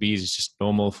example, bees is just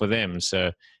normal for them.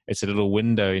 So it's a little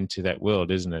window into that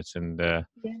world, isn't it? And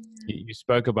you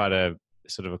spoke about a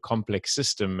sort of a complex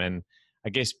system, and I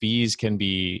guess bees can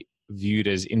be viewed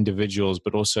as individuals,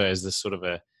 but also as this sort of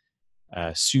a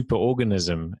super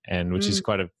organism, and which is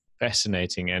quite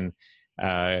fascinating. And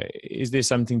is there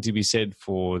something to be said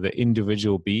for the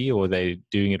individual bee, or are they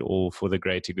doing it all for the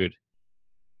greater good?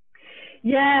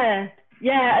 Yeah,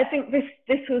 I think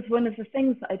this was one of the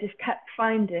things that I just kept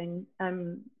finding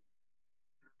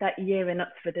that year in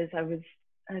Oxford as I was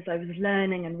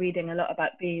learning and reading a lot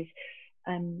about bees,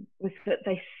 was that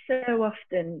they so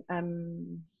often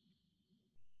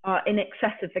are in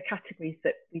excess of the categories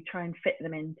that we try and fit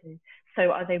them into.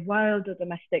 So are they wild or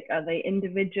domestic? Are they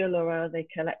individual or are they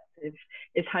collective?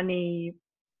 Is honey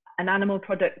an animal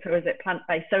product or is it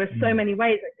plant-based? So there's so many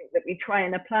ways, I think, that we try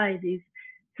and apply these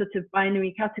sort of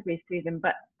binary categories to them,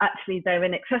 but actually they're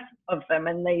in excess of them,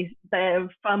 and they're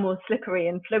far more slippery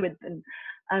and fluid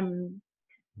than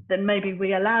maybe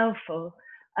we allow for.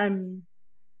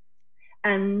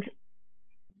 And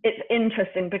it's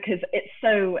interesting because it's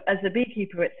so, as a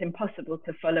beekeeper, it's impossible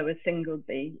to follow a single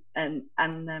bee, and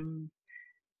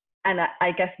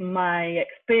I guess my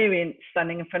experience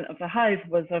standing in front of the hive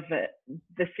was of the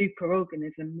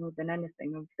superorganism more than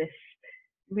anything, of this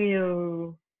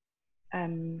real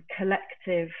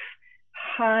collective,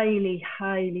 highly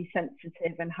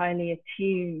sensitive and highly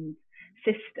attuned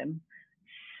system.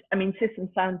 I mean, system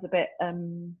sounds a bit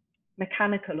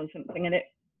mechanical or something, and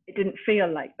it didn't feel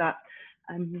like that.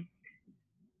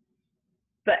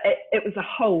 But it was a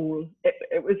whole.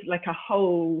 It was like a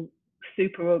whole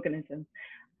superorganism.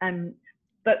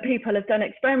 But people have done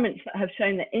experiments that have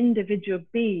shown that individual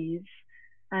bees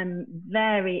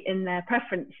vary in their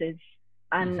preferences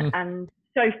and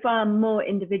show far more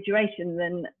individuation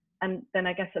than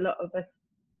I guess a lot of us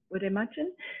would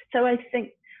imagine. So I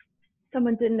think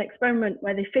someone did an experiment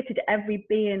where they fitted every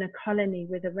bee in a colony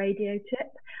with a radio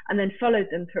chip and then followed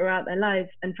them throughout their lives,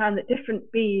 and found that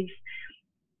different bees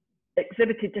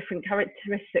exhibited different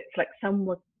characteristics. Like some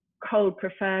were cold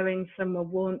preferring, some were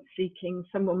warmth seeking,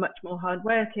 some were much more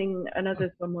hardworking, and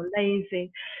others were more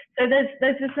lazy. So there's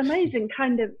this amazing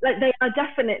kind of, like, they are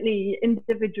definitely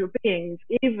individual beings,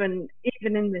 even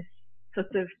in this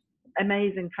sort of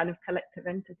amazing kind of collective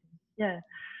entity. Yeah.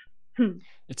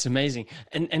 It's amazing.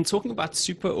 And talking about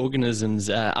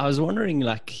superorganisms, I was wondering,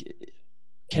 like,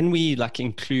 can we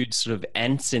include sort of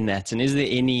ants in that? And is there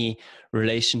any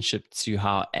relationship to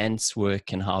how ants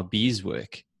work and how bees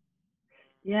work?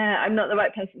 Yeah, I'm not the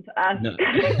right person to ask.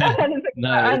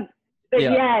 No. But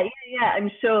yeah,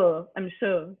 I'm sure.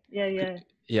 Yeah.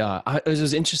 Yeah, it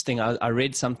was interesting. I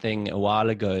read something a while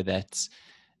ago that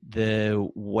the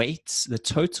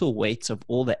total weight of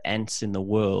all the ants in the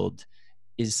world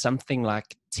is something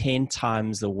like 10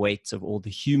 times the weight of all the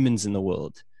humans in the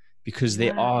world, because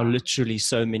there are literally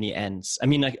so many ants. I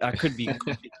mean, I could be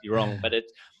completely wrong,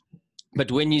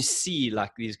 but when you see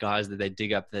like these guys that they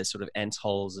dig up their sort of ant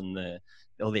holes and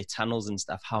all their tunnels and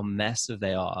stuff, how massive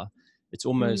they are, it's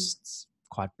almost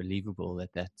quite believable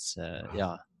that's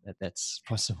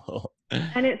possible.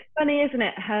 And it's funny, isn't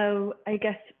it, how I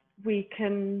guess we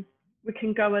can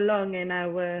go along in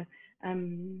our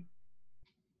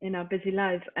busy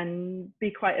lives and be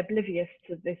quite oblivious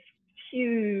to this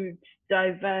huge,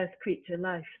 diverse creature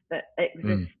life that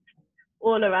exists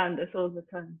all around us all the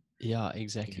time. Yeah,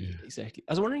 exactly.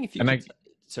 I was wondering if you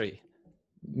sorry.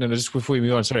 No, just before we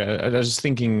move on, sorry, I was just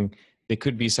thinking there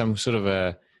could be some sort of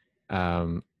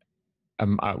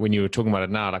when you were talking about it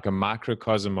now, like a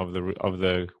microcosm of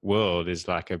the world is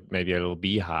like maybe a little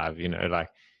beehive, like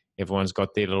everyone's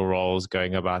got their little roles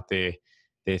going about their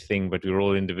thing, but we're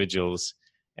all individuals.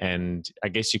 And I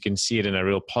guess you can see it in a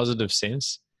real positive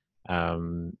sense,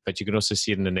 but you can also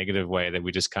see it in a negative way, that we're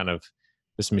just kind of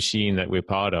this machine that we're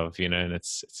part of, and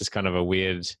it's just kind of a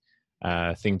weird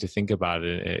thing to think about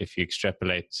if you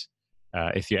extrapolate,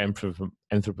 if you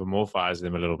anthropomorphize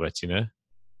them a little bit,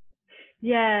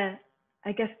 Yeah,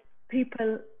 I guess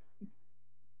people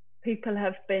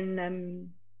have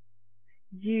been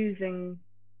using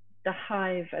the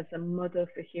hive as a model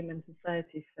for human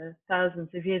society for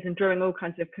thousands of years, and drawing all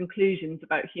kinds of conclusions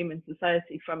about human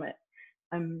society from it.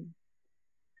 And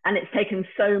it's taken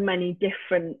so many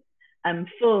different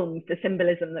forms, the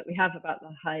symbolism that we have about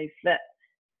the hive, that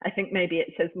I think maybe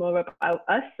it says more about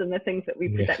us and the things that we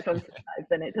project onto the hive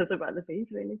than it does about the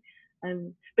bees, really.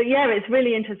 But yeah, it's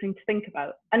really interesting to think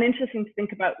about, and interesting to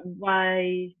think about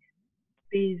why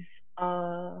bees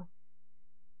are,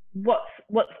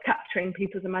 what's capturing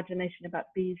people's imagination about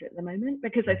bees at the moment,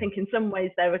 because I think in some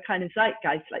ways they're a kind of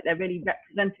zeitgeist, like they're really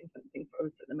representing something for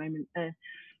us at the moment.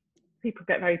 people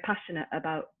get very passionate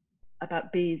about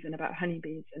bees and about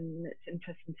honeybees, and it's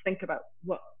interesting to think about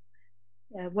what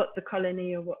the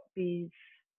colony or what bees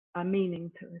are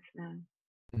meaning to us now.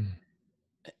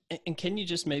 And can you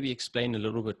just maybe explain a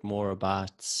little bit more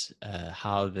about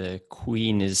how the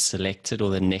queen is selected, or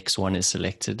the next one is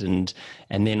selected, and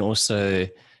then also,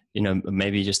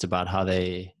 maybe just about how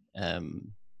they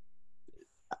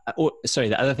sorry,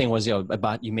 the other thing was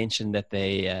about, you mentioned that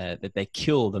they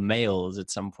kill the males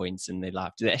at some points in their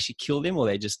life. Do they actually kill them, or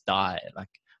they just die? Like,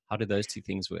 how do those two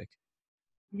things work?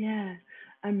 Yeah.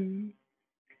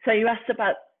 So you asked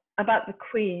about the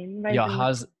queen. Yeah.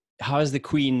 How is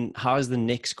the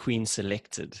next queen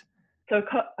selected? So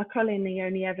a colony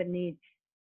only ever needs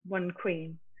one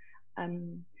queen,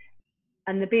 and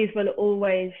the bees will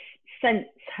always sense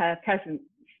her presence.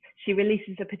 She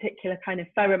releases a particular kind of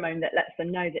pheromone that lets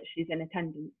them know that she's in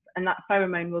attendance, and that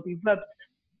pheromone will be rubbed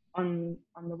on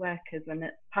the workers when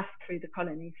it passed through the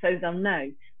colony, so they'll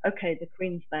know, okay, the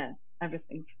queen's there,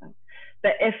 everything's fine.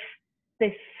 But if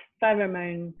this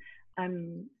pheromone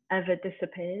ever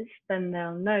disappears, then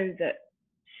they'll know that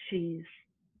she's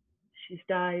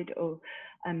died, or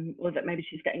that maybe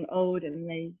she's getting old and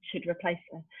they should replace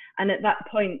her. And at that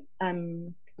point,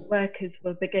 workers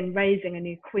will begin raising a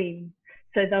new queen.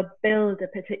 So they'll build a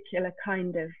particular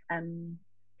kind of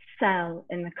cell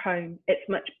in the comb. It's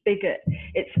much bigger.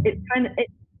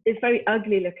 It's very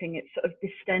ugly looking. It's sort of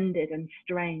distended and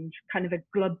strange, kind of a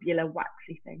globular,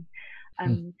 waxy thing.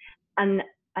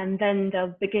 And then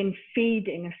they'll begin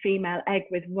feeding a female egg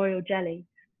with royal jelly,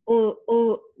 or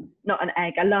not an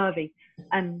egg, a larvae.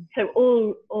 So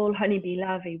all honeybee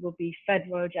larvae will be fed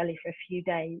royal jelly for a few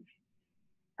days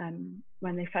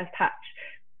when they first hatch.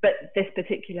 But this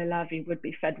particular larvae would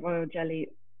be fed royal jelly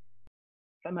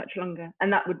for much longer,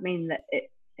 and that would mean that it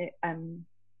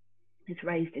is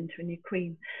raised into a new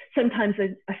queen. Sometimes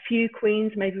a few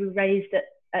queens may be raised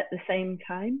at the same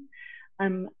time,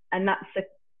 and that's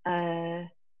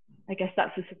I guess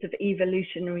that's a sort of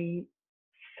evolutionary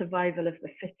survival of the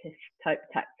fittest type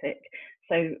tactic.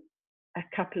 So a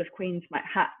couple of queens might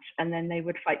hatch, and then they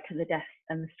would fight to the death,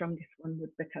 and the strongest one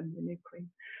would become the new queen.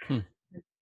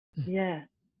 Yeah.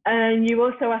 And you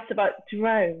also asked about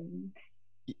drones.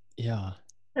 Yeah.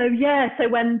 So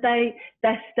when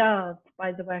they're starved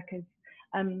by the workers,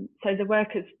 so the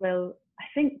workers will, I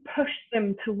think, push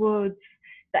them towards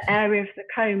the area of the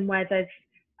comb where there's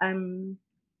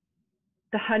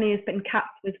the honey has been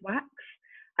capped with wax,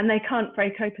 and they can't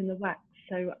break open the wax.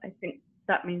 So I think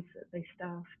that means that they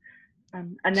starve,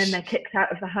 and then they're kicked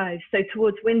out of the hive. So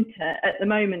towards winter, at the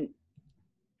moment,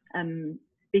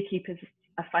 beekeepers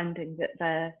are finding that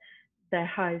their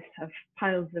hives have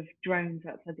piles of drones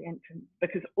outside the entrance,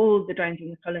 because all the drones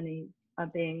in the colony are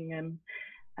being,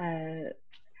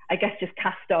 I guess, just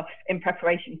cast off in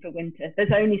preparation for winter.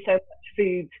 There's only so much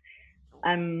food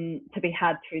to be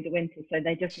had through the winter, so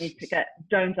they just need to get,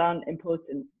 drones aren't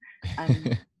important.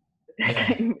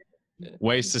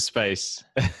 Waste of space.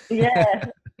 Yeah.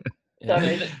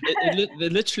 Sorry.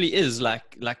 It literally is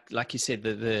like you said,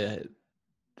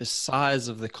 the size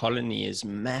of the colony is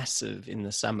massive in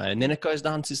the summer, and then it goes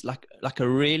down to like a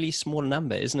really small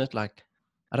number, isn't it? Like,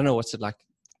 I don't know, what's it like?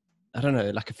 I don't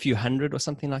know, like a few hundred or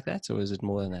something like that, or is it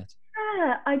more than that?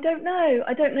 I don't know.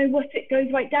 I don't know what it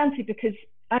goes right down to, because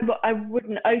I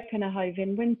wouldn't open a hive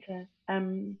in winter,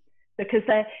 because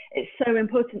it's so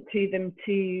important to them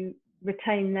to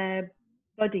retain their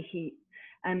body heat.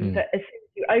 But as soon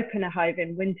as you open a hive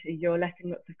in winter, you're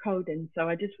letting lots of cold in, so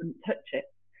I just wouldn't touch it.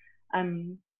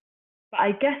 But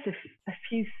I guess a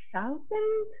few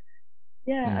thousand.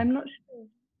 Yeah, I'm not sure.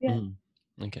 Yeah.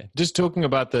 Okay. Just talking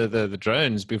about the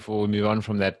drones before we move on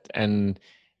from that, and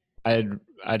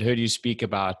I'd heard you speak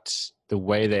about the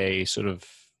way they sort of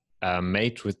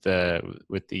mate with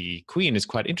the queen is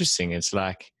quite interesting. It's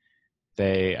like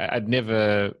I'd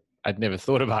never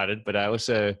thought about it, but I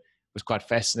also was quite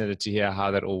fascinated to hear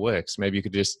how that all works. Maybe you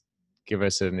could just give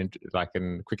us a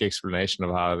quick explanation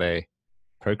of how they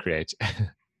procreate.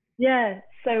 Yeah.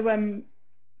 So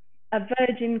a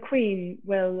virgin queen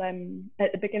will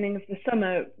at the beginning of the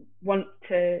summer want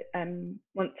to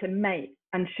mate,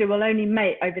 and she will only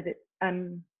mate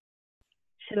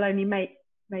she'll only mate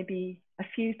maybe a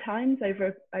few times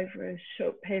over a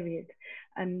short period,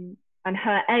 and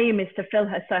her aim is to fill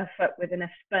herself up with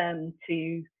enough sperm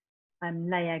to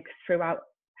lay eggs throughout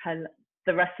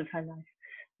the rest of her life,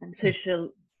 and so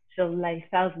she'll lay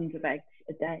thousands of eggs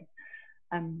a day.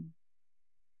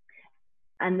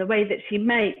 And the way that she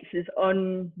mates is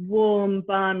on warm,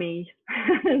 balmy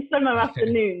summer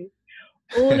afternoons.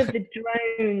 All of the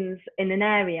drones in an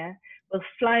area will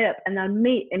fly up and they'll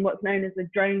meet in what's known as a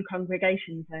drone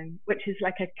congregation zone, which is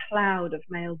like a cloud of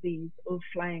male bees all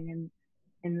flying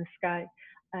in the sky.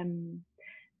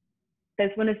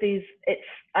 There's one of these,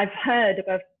 I've heard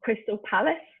above Crystal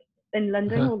Palace in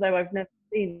London, although I've never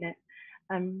seen it.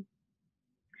 And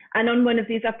on one of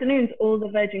these afternoons, all the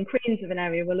virgin queens of an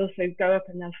area will also go up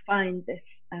and they'll find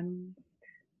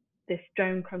this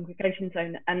drone congregation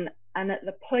zone. And at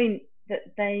the point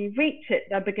that they reach it,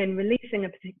 they'll begin releasing a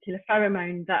particular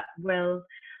pheromone that will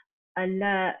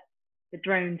alert the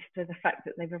drones to the fact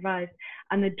that they've arrived.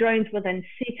 And the drones will then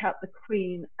seek out the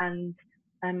queen and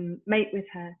mate with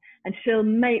her. And she'll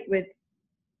mate with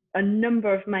a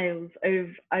number of males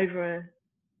over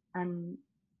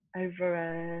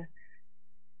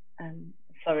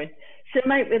she'll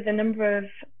mate with a number of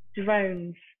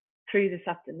drones through this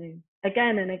afternoon,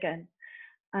 again and again.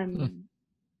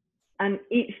 And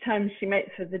each time she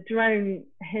mates with the drone,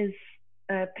 his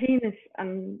penis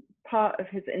and part of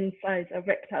his insides are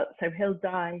ripped out, so he'll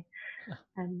die.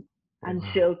 And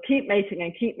she'll keep mating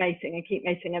and keep mating and keep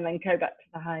mating, and then go back to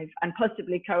the hive and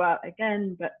possibly go out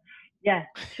again. But yeah,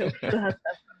 she'll still have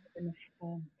that to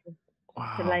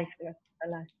lay for the rest of her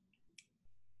life.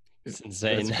 It's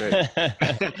insane.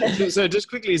 So just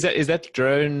quickly, is that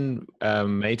drone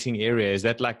mating area, is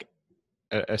that like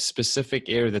a specific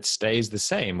area that stays the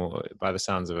same, or by the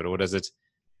sounds of it, or does it?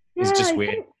 Yeah, is it just I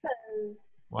weird? think so.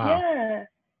 Wow.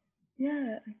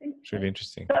 Yeah, I think it's really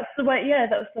interesting. That's the way. Yeah,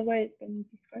 that's the way it's been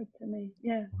described to me.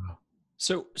 Yeah. Wow.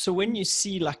 So when you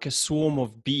see like a swarm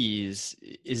of bees,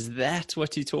 is that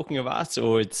what you're talking about,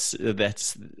 or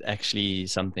that's actually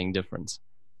something different?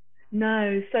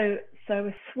 No, so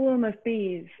a swarm of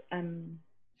bees,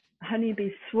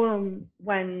 honeybees swarm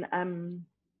when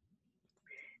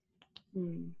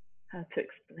how to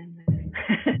explain this?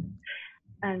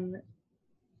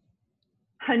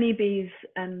 Honeybees,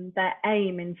 their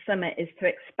aim in summer is to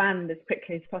expand as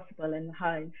quickly as possible in the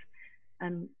hive.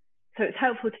 So it's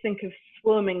helpful to think of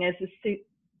swarming as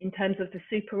in terms of the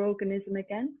superorganism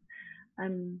again.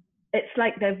 It's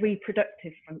like their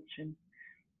reproductive function.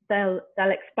 They'll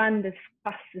expand as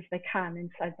fast as they can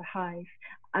inside the hive,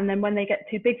 and then when they get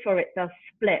too big for it, they'll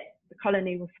split. The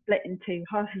colony will split in two.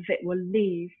 Half of it will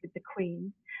leave with the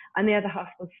queen, and the other half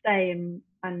will stay and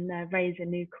raise a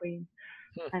new queen.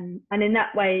 And in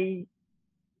that way,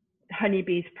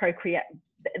 honeybees procreate.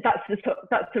 That's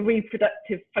the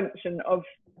reproductive function of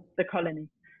the colony.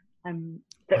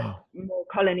 That more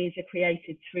colonies are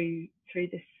created through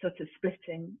this sort of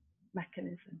splitting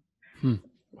mechanism.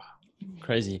 Wow.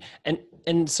 Crazy.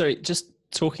 And so just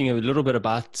talking a little bit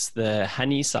about the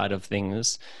honey side of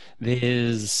things,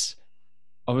 there's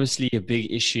obviously a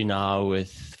big issue now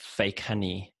with fake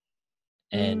honey.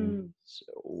 And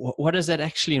what does that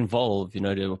actually involve? You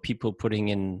know, there were people putting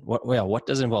in, what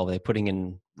does it involve? Are they putting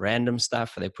in random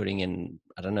stuff? Are they putting in,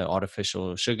 I don't know,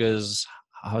 artificial sugars?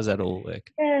 How does that all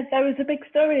work? Yeah, there was a big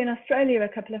story in Australia a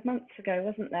couple of months ago,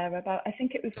 wasn't there, about, I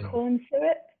think it was corn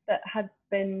suet that had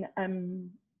been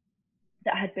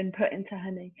put into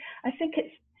honey. I think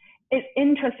it's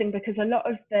interesting because a lot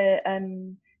of the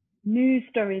news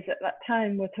stories at that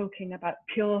time were talking about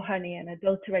pure honey and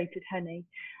adulterated honey.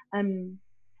 And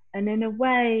in a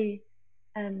way,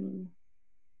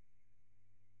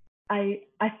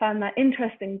 I found that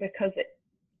interesting because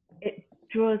it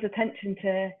draws attention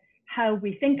to how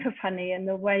we think of honey and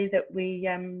the way that we,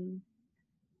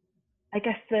 I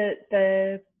guess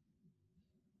the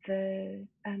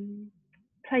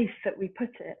place that we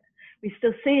put it. We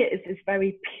still see it as this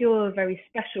very pure, very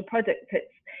special product.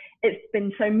 It's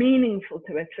been so meaningful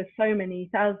to us for so many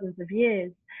thousands of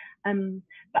years.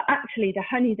 But actually the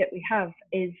honey that we have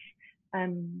is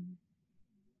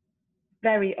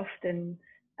very often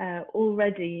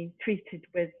already treated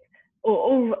with,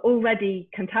 or already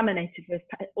contaminated with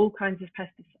all kinds of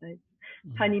pesticides.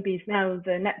 Honeybees now,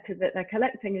 the nectar that they're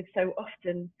collecting is so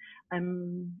often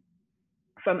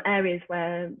from areas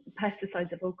where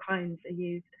pesticides of all kinds are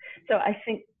used. So I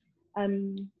think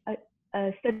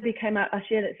a study came out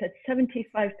last year that said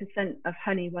 75% of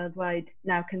honey worldwide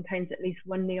now contains at least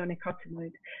one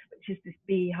neonicotinoid, which is this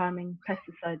bee-harming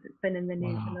pesticide that's been in the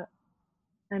news a lot.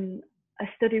 A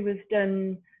study was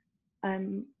done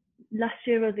last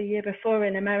year or the year before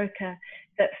in America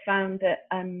that found that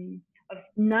of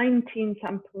 19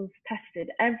 samples tested,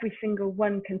 every single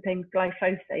one contained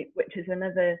glyphosate, which is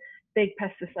another big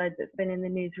pesticide that's been in the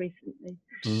news recently.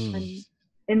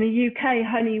 In the UK,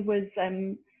 honey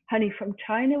from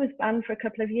China was banned for a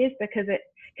couple of years because it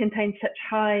contained such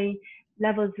high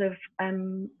levels of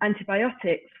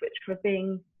antibiotics, which were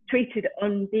being treated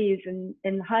on bees in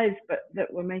the hives, but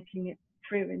that were making it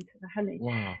through into the honey.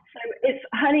 Wow. So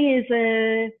honey is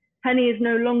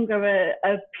no longer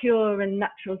a pure and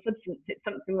natural substance. It's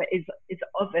something that is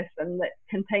of us and that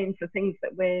contains the things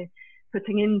that we're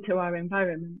putting into our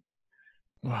environment.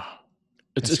 Wow.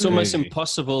 It's almost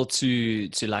impossible to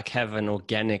like have an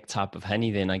organic type of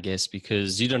honey then, I guess,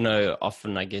 because you don't know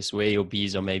often, I guess, where your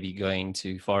bees are maybe going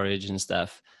to forage and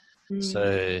stuff.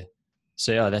 So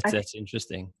yeah, that's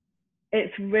interesting.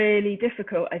 It's really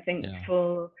difficult, I think,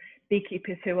 for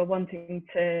beekeepers who are wanting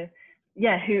to,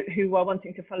 who are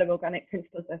wanting to follow organic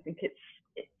principles. I think it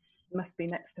must be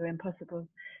next to impossible.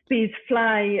 Bees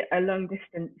fly a long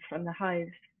distance from the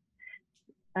hives.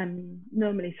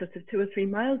 Normally sort of 2 or 3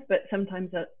 miles, but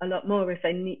sometimes a lot more if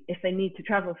they need to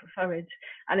travel for forage,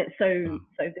 and it's so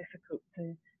difficult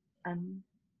to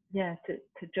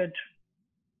judge.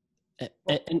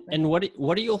 And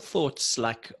what are your thoughts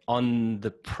like on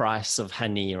the price of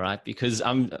honey, right? Because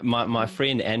my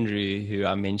friend Andrew, who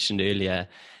I mentioned earlier,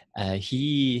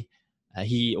 he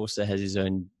also has his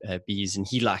own bees, and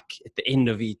he, like, at the end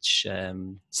of each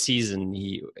season,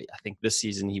 I think this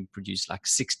season he produced like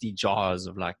 60 jars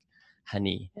of like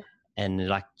honey, and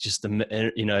like just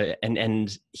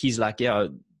and he's like, a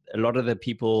lot of the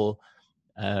people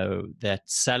that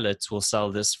sell it will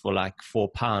sell this for like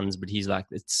 £4, but he's like,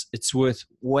 it's worth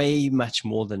way much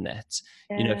more than that.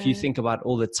 If you think about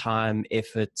all the time,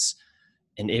 efforts,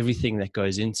 and everything that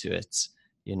goes into it,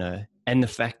 and the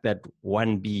fact that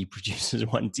one bee produces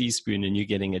 1 teaspoon and you're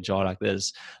getting a jar like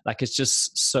this, like, it's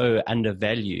just so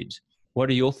undervalued. What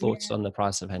are your thoughts on the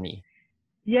price of honey?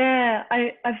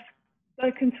 I've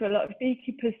spoken to a lot of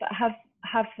beekeepers that have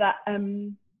that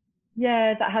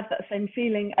that have that same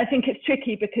feeling. I think it's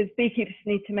tricky because beekeepers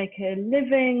need to make a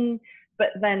living,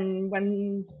 but then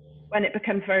when it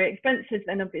becomes very expensive,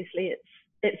 then obviously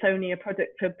it's only a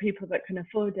product for people that can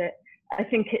afford it. I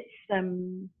think it's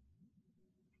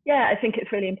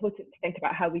really important to think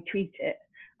about how we treat it,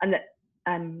 and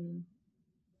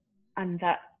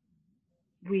that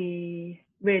we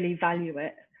really value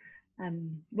it.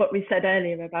 What we said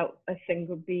earlier about a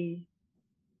single bee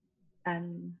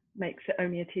makes it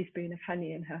only a teaspoon of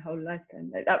honey in her whole lifetime.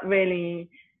 That really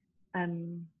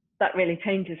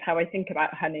changes how I think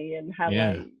about honey and how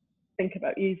I think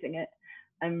about using it.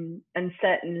 And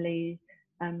certainly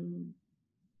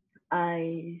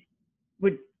I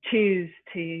would choose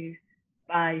to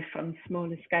buy from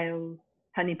smaller scale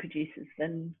honey producers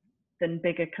than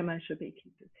bigger commercial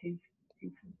beekeepers whose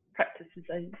practices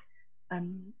I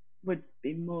would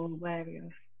be more wary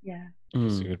of.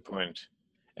 That's a good point.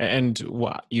 And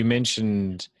what you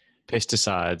mentioned,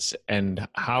 pesticides, and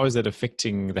how is that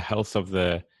affecting the health of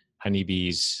the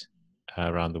honeybees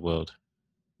around the world?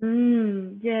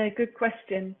 Good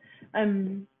question.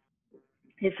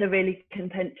 It's a really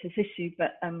contentious issue,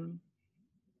 but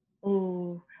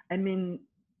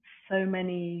so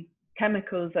many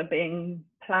chemicals are being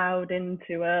ploughed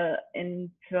into our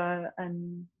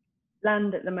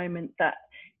land at the moment that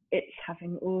it's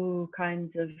having all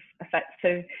kinds of effects.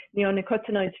 So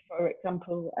neonicotinoids, for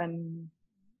example,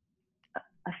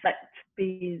 affect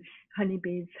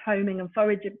honeybees' homing and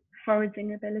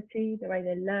foraging ability, the way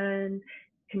they learn,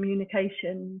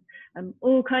 communication,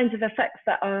 all kinds of effects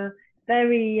that are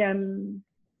very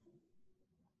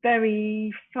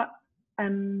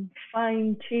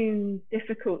fine-tuned,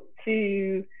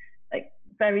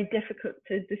 very difficult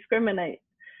to discriminate.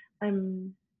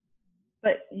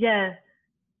 But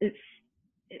it's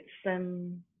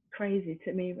crazy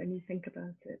to me when you think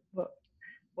about it,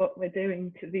 what we're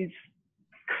doing to these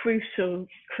crucial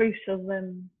creatures.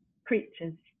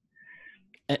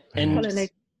 And pollination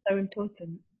is so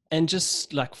important. And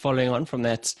just like following on from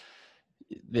that,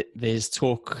 there's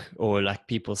talk, or like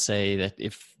people say, that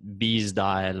if bees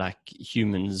die, like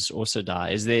humans also die.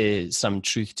 Is there some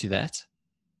truth to that?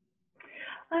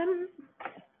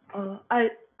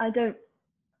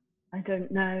 I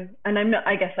don't know, and I'm not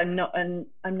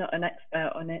an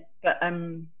expert on it, but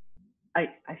I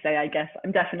say I guess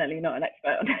I'm definitely not an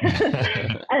expert on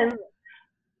it.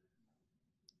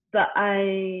 But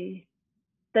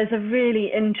there's a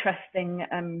really interesting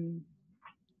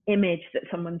image that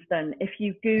someone's done. If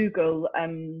you Google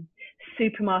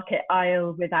supermarket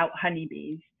aisle without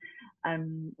honeybees,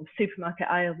 or supermarket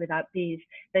aisle without bees,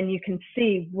 then you can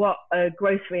see what a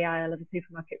grocery aisle of a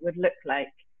supermarket would look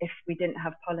like if we didn't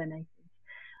have pollinators.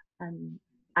 And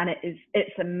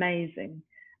it's amazing.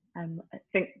 I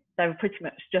think they're pretty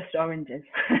much just oranges.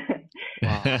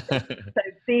 Wow. So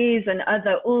bees and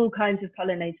all kinds of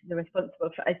pollinators are responsible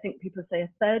for, I think people say,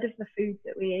 1/3 of the food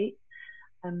that we eat.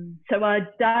 So our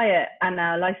diet and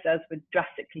our lifestyles would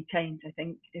drastically change, I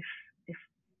think, if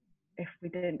we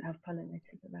didn't have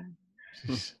pollinators around.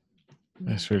 Jeez.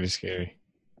 That's really scary.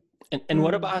 And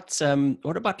what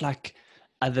about like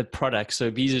other products?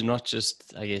 So bees are not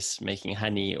just, I guess, making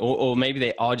honey, or maybe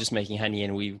they are just making honey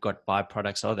and we've got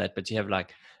byproducts of that, but you have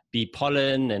like bee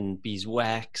pollen and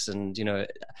beeswax and, you know,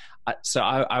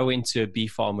 I went to a bee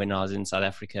farm when I was in South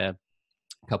Africa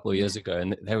a couple of years ago,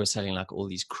 and they were selling like all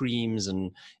these creams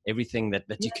and everything that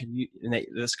you can use. And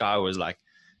this guy was like,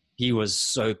 he was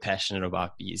so passionate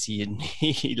about bees.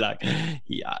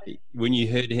 When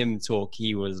you heard him talk,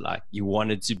 he was like, you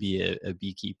wanted to be a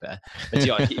beekeeper. But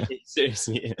yeah,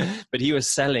 seriously. But he was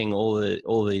selling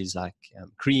all these like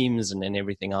creams and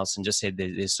everything else, and just said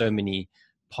there's so many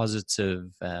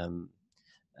positive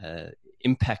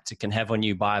impact it can have on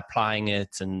you by applying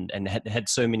it, and had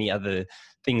so many other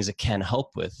things it can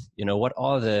help with. You know, what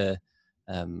are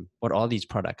these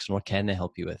products and what can they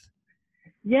help you with?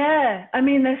 Yeah, I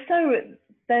mean,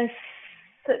 they're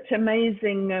such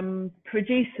amazing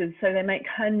producers. So they make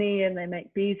honey and they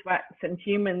make beeswax, and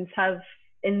humans have,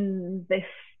 in this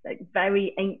like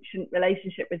very ancient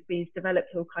relationship with bees,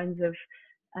 developed all kinds of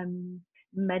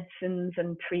medicines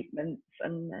and treatments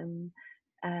and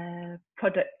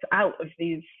products out of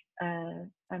these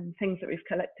things that we've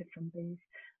collected from bees.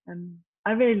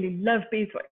 I really love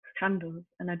beeswax candles,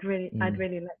 and I'd really like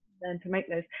to learn to make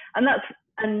those.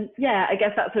 And yeah, I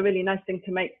guess that's a really nice thing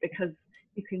to make, because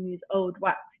you can use old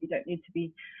wax. You don't need to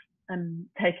be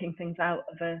taking things out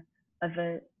of a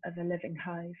living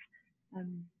hive.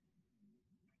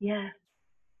 Yeah.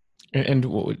 And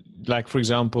like, for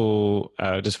example,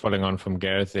 just following on from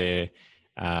Gareth there,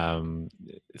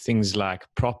 things like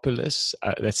propolis,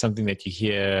 that's something that you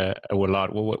hear a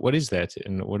lot. What is that?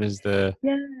 And what is the...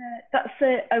 Yeah, that's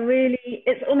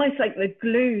it's almost like the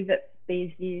glue that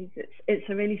bees use. It's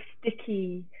a really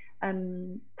sticky,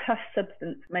 tough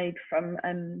substance made from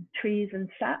trees and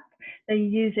sap. They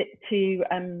use it to,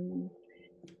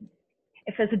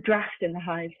 if there's a draft in the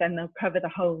hive, then they'll cover the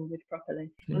hole with propolis.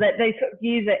 They sort of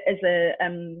use it as a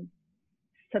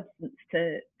substance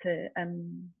to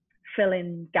fill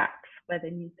in gaps where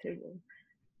they need to.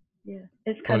 Yeah,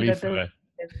 it's kind of a build.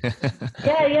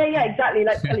 Yeah, exactly,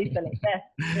 like polyphilic.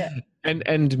 Yeah.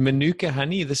 And Manuka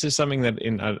honey, this is something that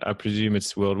I presume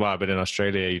it's worldwide, but in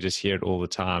Australia you just hear it all the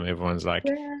time. Everyone's like,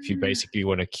 if you basically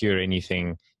want to cure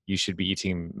anything, you should be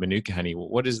eating Manuka honey.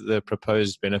 What is the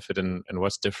proposed benefit and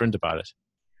what's different about it?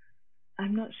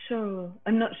 I'm not sure,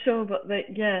 but I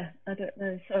don't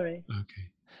know. Sorry.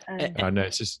 Okay. I know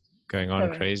it's just going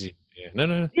on crazy. Yeah.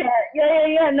 No. Yeah.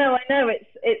 No, I know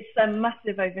it's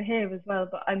massive over here as well,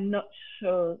 but I'm not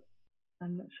sure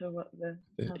what the.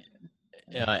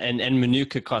 Yeah, and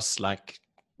Manuka costs like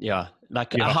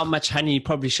how much honey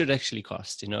probably should actually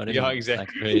cost. You know what I mean? Yeah,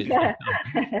 exactly. Yeah.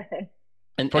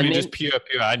 And probably just pure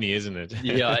honey, isn't it?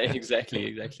 Yeah,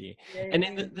 exactly. Yeah. And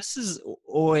then this is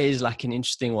always like an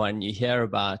interesting one. You hear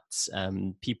about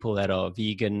people that are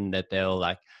vegan, that they'll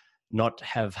like not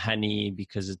have honey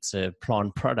because it's a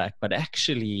plant product, but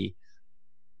actually,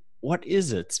 what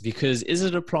is it? Because is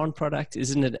it a plant product?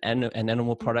 Isn't it an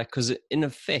animal product? Because in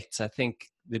effect, I think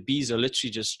the bees are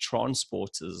literally just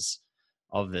transporters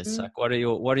of this. Like, what are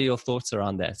your thoughts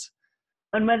around that?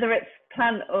 On whether it's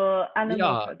plant or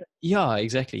animal product? Yeah,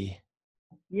 exactly.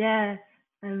 Yeah.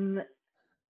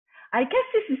 I guess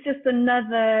this is just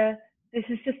another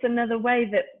way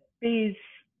that bees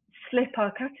slip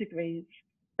our categories.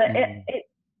 But it's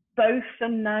both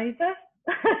and neither.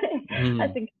 I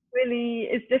think really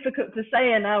it's difficult to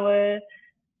say, and our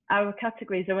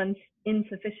categories are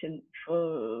insufficient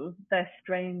for their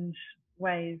strange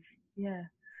ways. Yeah.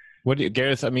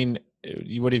 Gareth, I mean,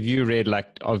 what have you read?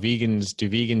 Like, do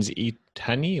vegans eat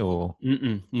honey or?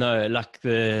 No, like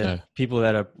people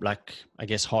that are like, I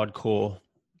guess, hardcore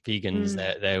vegans,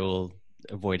 they will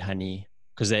avoid honey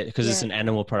because it's an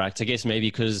animal product. I guess maybe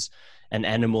because an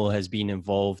animal has been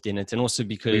involved in it, and also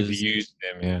because we've used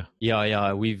them.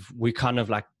 Yeah. We're kind of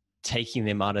like taking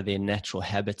them out of their natural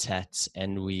habitat,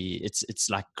 and it's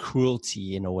like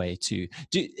cruelty in a way too.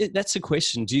 That's a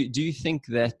question. Do you think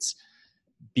that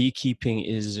beekeeping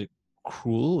is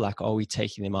cruel? Like, are we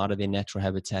taking them out of their natural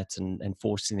habitat and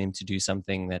forcing them to do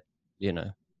something that, you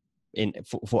know,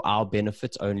 for our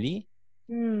benefit only?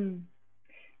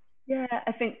 Yeah,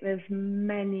 I think there's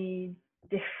many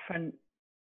different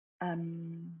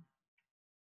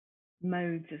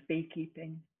modes of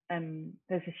beekeeping.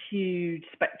 There's a huge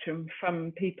spectrum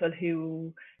from people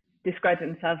who describe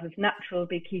themselves as natural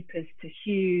beekeepers to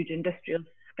huge industrial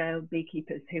scale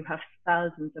beekeepers who have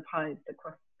thousands of hives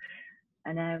across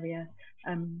an area.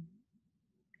 And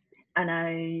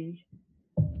I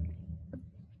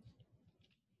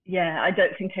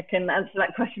don't think I can answer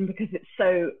that question because it's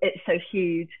so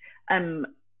huge. and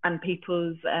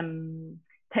people's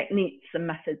techniques and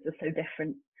methods are so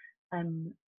different.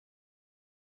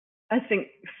 I think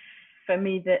for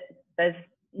me that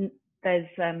there's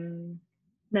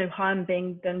no harm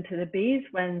being done to the bees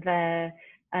when they're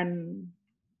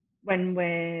when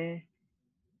we're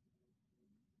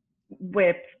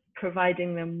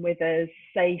providing them with a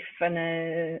safe and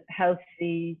a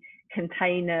healthy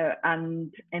container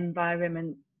and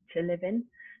environment to live in.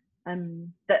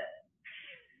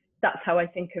 That's how I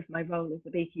think of my role as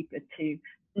a beekeeper too.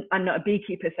 I'm not a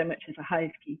beekeeper so much as a hive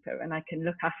keeper, and I can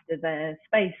look after their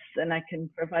space and I can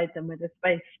provide them with a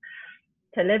space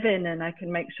to live in, and I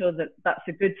can make sure that that's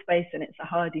a good space and it's a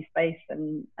hardy space,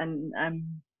 and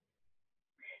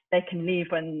they can leave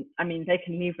when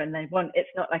they want. It's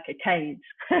not like a cage.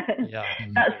 Yeah.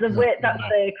 That's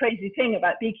the crazy thing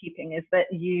about beekeeping, is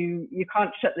that you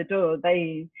can't shut the door.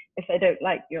 If they don't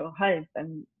like your hive,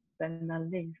 then they'll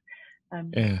leave.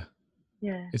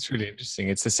 Yeah. It's really interesting.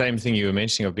 It's the same thing you were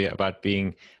mentioning about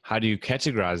being, how do you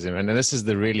categorize them? And this is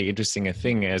the really interesting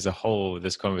thing as a whole,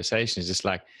 this conversation is just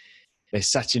like, they're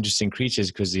such interesting creatures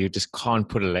because you just can't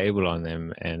put a label on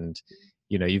them. And,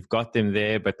 you've got them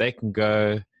there, but they can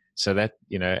go. So that,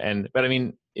 but I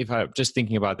mean, if I'm just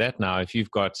thinking about that now, if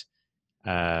you've got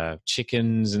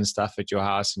chickens and stuff at your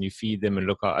house and you feed them and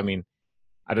look out, I mean,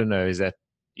 I don't know, is that,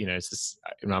 it's this,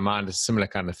 in my mind, it's a similar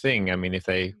kind of thing. I mean, if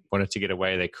they wanted to get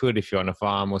away, they could, if you're on a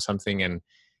farm or something, and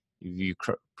you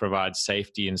provide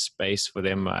safety and space for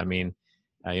them. I mean,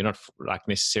 you're not like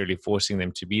necessarily forcing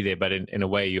them to be there, but in a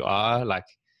way you are, like,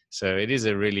 so it is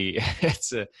a really,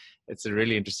 it's a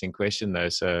really interesting question though.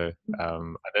 So I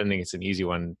don't think it's an easy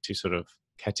one to sort of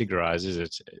categorize, is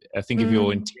it? I think if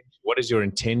what is your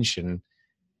intention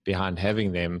behind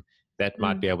having them, that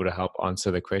might be able to help answer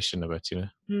the question a bit,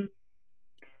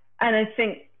 And I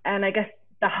think, and I guess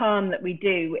the harm that we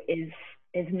do is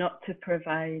not to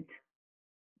provide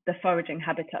the foraging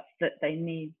habitats that they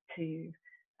need to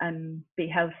be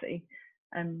healthy.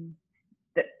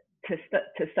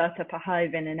 That to start up a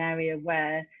hive in an area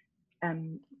where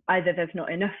either there's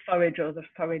not enough forage or the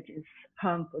forage is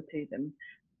harmful to them,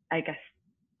 I guess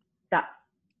that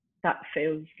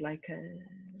feels like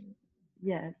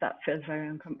that feels very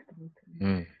uncomfortable to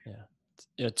me.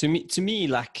 Yeah. To me,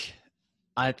 like,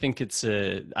 I think it's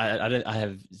I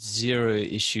have zero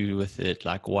issue with it,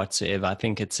 like, whatsoever. I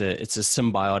think it's a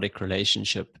symbiotic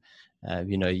relationship.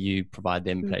 You provide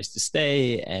them a place to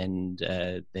stay, and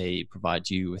they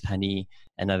provide you with honey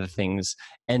and other things.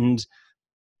 And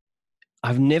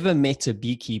I've never met a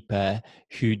beekeeper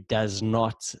who does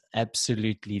not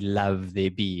absolutely love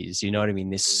their bees. You know what I mean?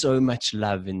 There's so much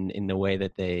love in the way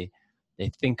that they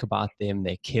think about them,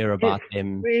 they care about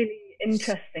them. Really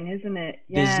interesting, isn't it?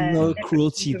 Yeah. There's no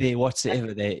cruelty there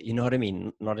whatsoever. You know what I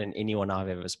mean? Not in anyone I've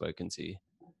ever spoken to.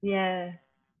 Yeah.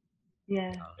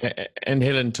 And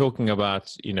Helen, talking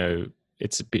about,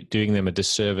 it's a bit doing them a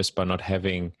disservice by not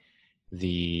having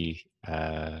the,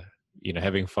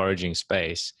 having foraging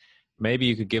space. Maybe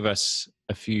you could give us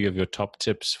a few of your top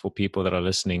tips for people that are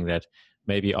listening that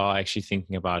maybe are actually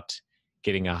thinking about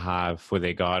getting a hive for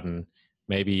their garden.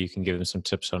 Maybe you can give them some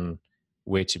tips on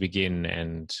where to begin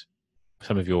and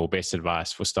some of your best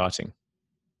advice for starting.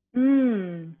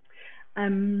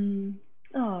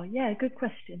 Oh, yeah, good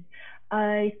question.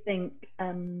 I think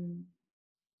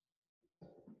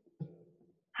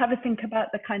have a think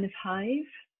about the kind of hive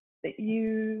that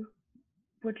you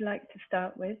would like to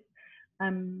start with.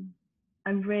 I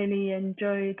really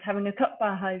enjoyed having a top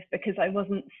bar hive because I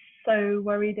wasn't so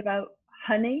worried about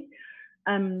honey,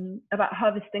 about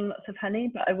harvesting lots of honey,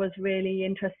 but I was really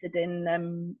interested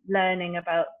in learning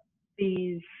about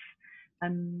these,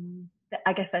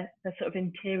 I guess, the sort of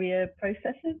interior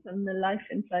processes and the life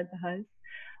inside the hive.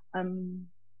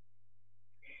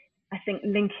 I think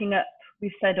linking up,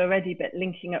 we've said already, but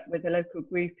linking up with a local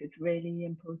group is really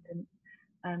important.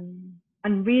 And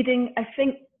reading, I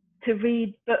think, to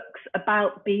read books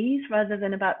about bees rather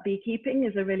than about beekeeping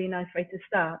is a really nice way to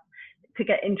start, to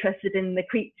get interested in the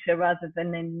creature rather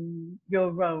than in your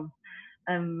role.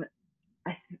 That's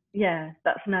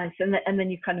nice, and then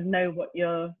you kind of know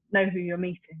who you're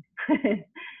meeting.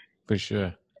 For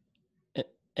sure.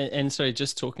 And so,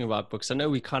 just talking about books, I know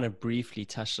we kind of briefly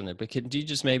touched on it, but do you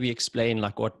just maybe explain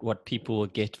like what people will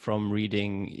get from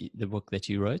reading the book that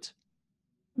you wrote?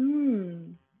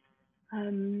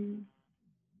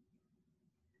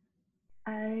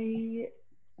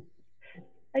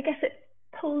 I guess it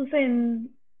pulls in.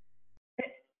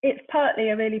 It's partly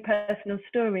a really personal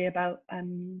story about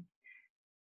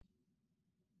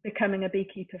becoming a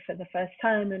beekeeper for the first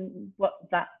time and what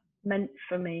that meant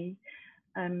for me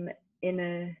in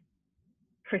a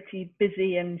pretty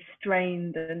busy and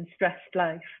strained and stressed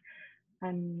life.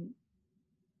 And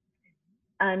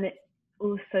it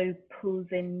also pulls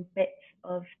in bits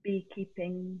of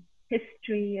beekeeping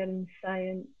history and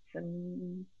science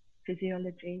and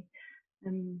physiology.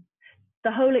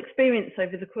 The whole experience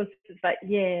over the course of that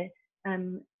year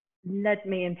led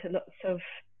me into lots of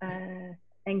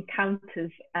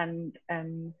encounters and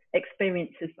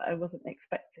experiences that I wasn't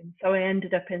expecting. So I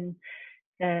ended up in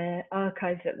the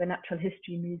archives at the Natural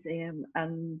History Museum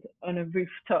and on a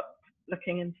rooftop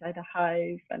looking inside a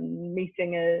hive and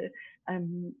meeting a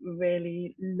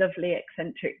really lovely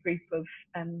eccentric group of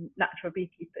natural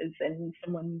beekeepers in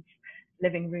someone's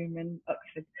living room in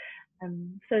Oxford.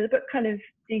 So the book kind of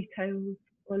details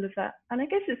all of that, and I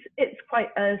guess it's quite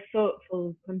a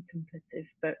thoughtful, contemplative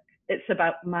book. It's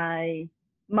about my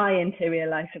interior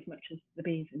life as much as the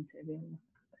bees' interior life.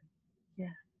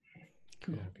 Yeah.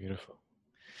 Cool. Yeah, beautiful.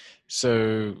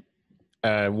 So,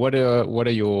 what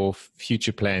are your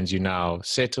future plans? You're now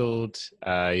settled.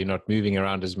 You're not moving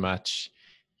around as much.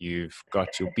 You've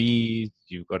got your bees.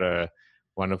 You've got a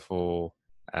wonderful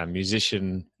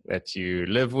musician that you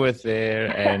live with there.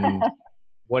 And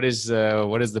what is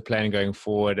the plan going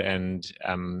forward? And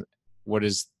what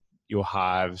is your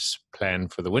hive's plan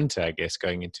for the winter? I guess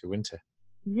going into winter.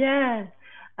 Yeah.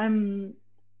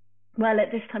 Well,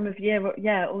 at this time of year,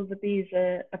 yeah, all the bees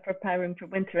are preparing for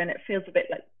winter, and it feels a bit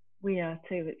like we are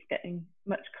too. It's getting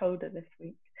much colder this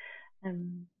week.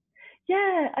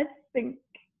 Yeah, I think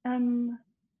I'm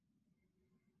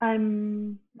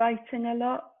writing a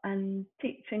lot and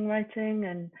teaching writing,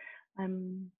 and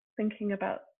I'm thinking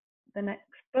about the next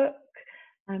book.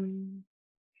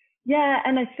 Yeah,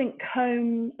 and I think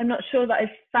home, I'm not sure that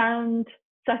I've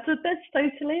settled this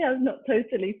totally. I've not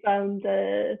totally found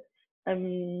the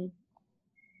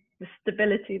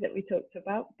stability that we talked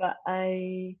about, but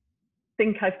I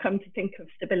think I've come to think of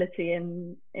stability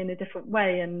in a different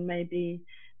way, and maybe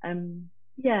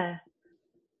yeah,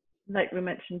 like we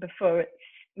mentioned before, it's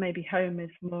maybe home is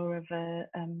more of a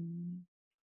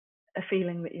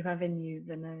feeling that you have in you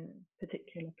than a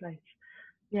particular place.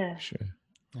 Yeah, sure,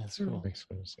 that's cool. Makes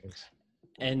a lot of sense.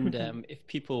 And if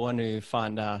people want to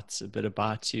find out a bit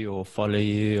about you or follow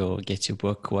you or get your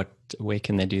book, where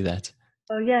can they do that?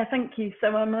 Oh yeah, thank you.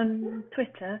 So I'm on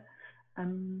Twitter.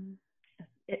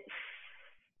 It's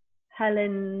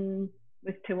Helen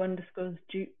with 2 underscores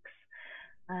Jukes.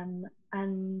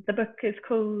 And the book is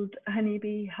called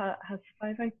Honeybee Heart Has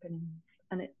 5 Openings,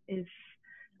 and it is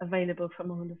available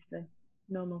from all of the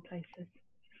normal places.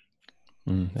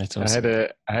 That's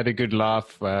awesome. I had a good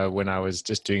laugh when I was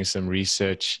just doing some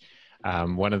research.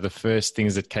 One of the first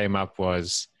things that came up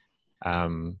was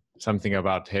something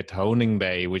about Het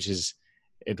Honingbee, which is,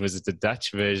 it was the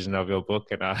Dutch version of your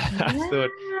book, and I thought,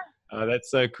 oh,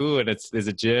 that's so cool. And there's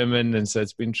a German, and so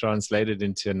it's been translated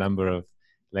into a number of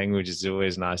languages. It's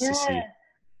always nice to see.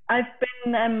 I've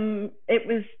been it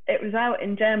was out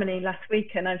in Germany last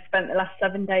week, and I've spent the last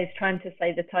 7 days trying to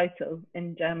say the title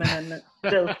in German, and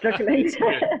still struggling.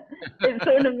 It's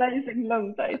an amazing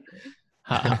long title.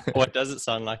 What does it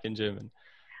sound like in German?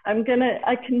 I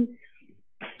can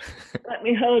let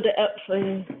me hold it up for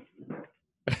you.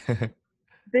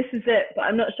 This is it, but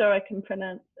I'm not sure I can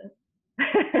pronounce it.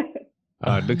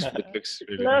 Oh, it looks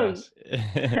really nice.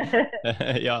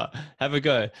 Yeah, have a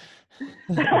go.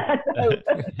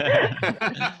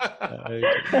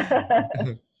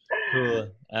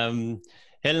 Cool.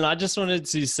 Helen, I just wanted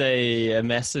to say a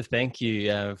massive thank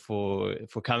you for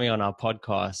coming on our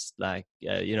podcast. Like,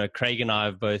 Craig and I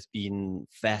have both been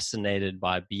fascinated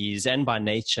by bees and by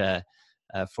nature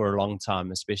for a long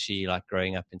time, especially like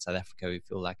growing up in South Africa. We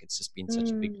feel like it's just been such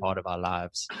a big part of our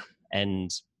lives and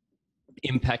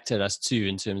impacted us too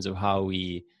in terms of how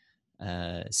we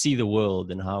see the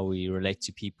world and how we relate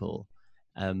to people.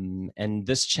 And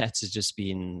this chat has just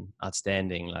been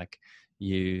outstanding. Like,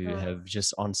 you have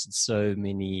just answered so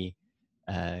many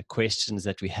questions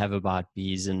that we have about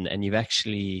bees, and you've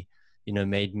actually,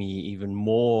 made me even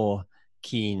more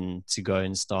keen to go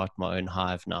and start my own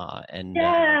hive now. And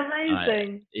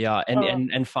amazing.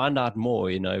 And find out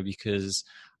more, because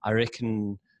I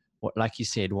reckon, like you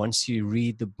said, once you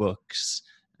read the books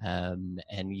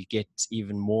and you get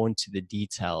even more into the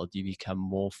detail, you become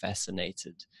more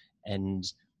fascinated,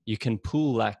 and you can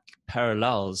pull like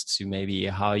parallels to maybe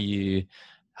how you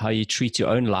treat your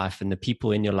own life and the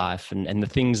people in your life and the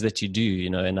things that you do,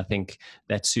 and I think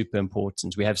that's super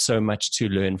important. We have so much to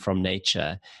learn from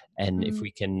nature, and if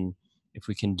we can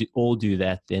all do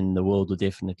that, then the world will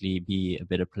definitely be a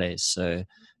better place. So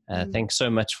thanks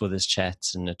so much for this chat,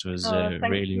 and it was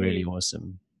really, really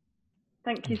awesome.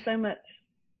 Thank you so much.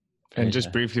 And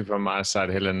just briefly from my side,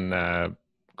 Helen,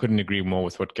 couldn't agree more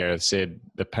with what Gareth said.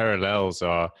 The parallels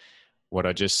are what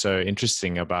are just so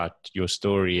interesting about your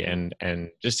story, and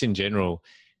just in general,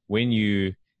 when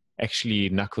you actually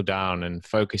knuckle down and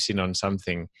focus in on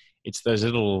something, it's those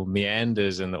little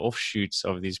meanders and the offshoots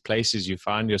of these places you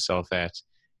find yourself at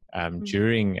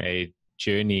during a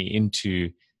journey into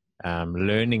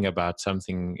learning about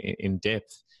something in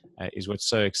depth is what's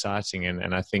so exciting.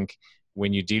 And I think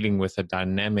when you're dealing with a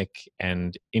dynamic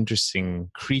and interesting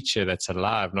creature that's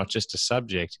alive, not just a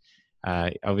subject,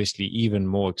 obviously even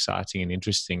more exciting and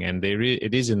interesting. And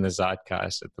it is in the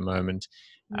zeitgeist at the moment,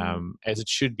 as it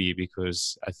should be,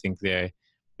 because I think they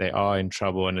are in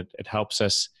trouble, and it helps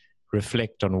us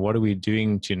reflect on what are we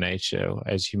doing to nature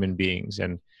as human beings.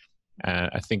 And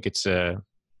I think they're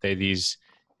these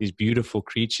beautiful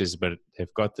creatures, but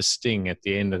they've got the sting at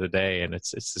the end of the day. And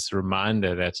it's this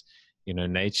reminder that, you know,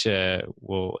 nature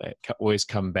will always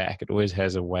come back. It always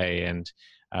has a way, and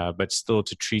but still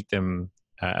to treat them,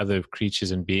 other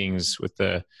creatures and beings, with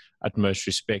the utmost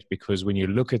respect, because when you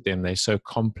look at them, they're so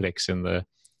complex and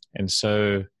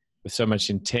so with so much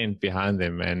intent behind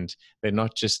them, and they're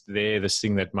not just this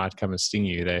thing that might come and sting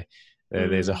you.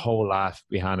 There's a whole life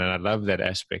behind it. And I love that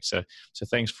aspect. So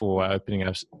thanks for opening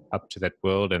us up to that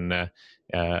world. And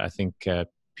I think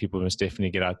people must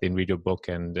definitely get out there and read your book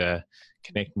and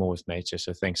connect more with nature.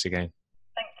 So thanks again.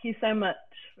 Thank you so much.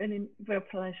 Really, real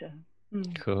pleasure.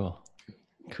 Cool.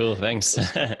 Thanks.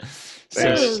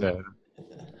 Thanks.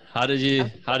 How did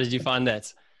you find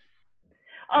that?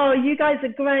 Oh, you guys are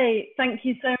great. Thank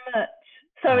you so much.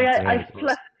 Sorry, I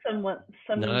left some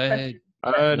questions.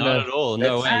 Not at all.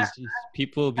 No way.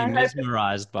 People be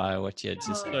mesmerized by what you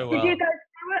just so well. Did you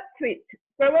guys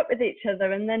grow up with each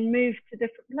other and then move to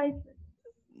different places?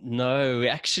 No, we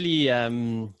actually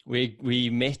we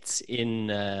met in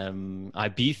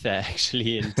Ibiza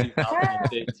actually in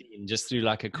 2013, just through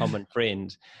like a common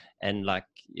friend. And like,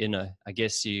 you know, I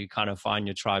guess you kind of find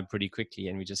your tribe pretty quickly,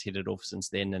 and we just hit it off since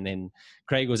then. And then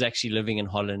Craig was actually living in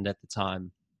Holland at the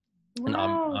time.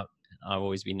 Wow. And I've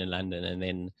always been in London, and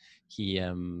then he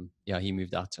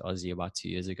moved out to Aussie about 2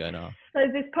 years ago now. So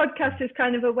this podcast is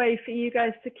kind of a way for you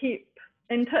guys to keep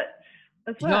in touch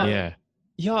as well. Yeah.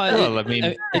 Well, I mean,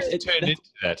 it turned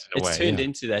into that in a way. It's turned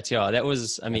into that. Yeah, that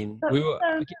was. I mean, we were.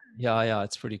 Yeah,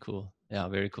 it's pretty cool. Yeah,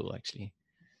 very cool actually.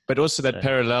 But also that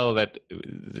parallel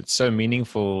that's so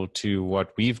meaningful to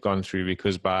what we've gone through,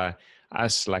 because by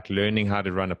us like learning how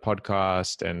to run a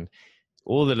podcast and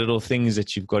all the little things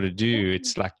that you've got to do,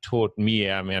 it's like taught me.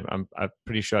 I mean, I'm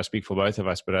pretty sure I speak for both of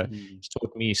us, but it's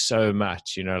taught me so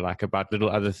much, you know, like about little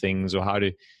other things, or how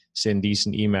to send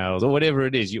decent emails or whatever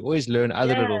it is. You always learn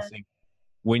other little things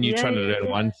when you're trying to learn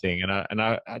one thing. And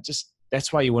I just,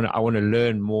 that's why I want to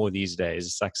learn more these days.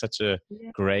 It's like such a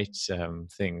great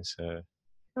thing. So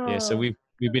so we've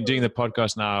been doing the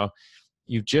podcast now.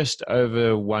 You've just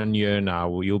over 1 year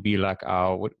now. You'll be like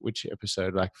which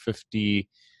episode? Like 50.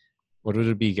 What would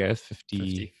it be, Gareth?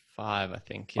 55, I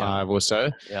think. 5 or so.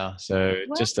 Yeah. So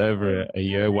just over a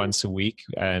year, once a week,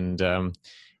 and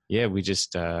we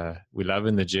just we're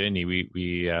loving the journey.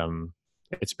 We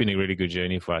it's been a really good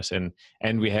journey for us, and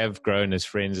we have grown as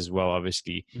friends as well.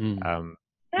 Obviously, you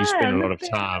spend a lot of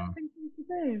time.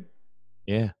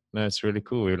 Yeah, no, it's really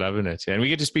cool. We're loving it, and we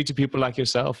get to speak to people like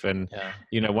yourself. And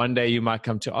you know, one day you might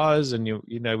come to Oz, and you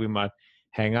know, we might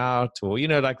hang out, or you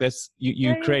know, like that's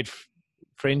you create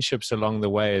friendships along the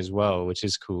way as well, which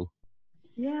is cool.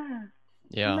 Yeah.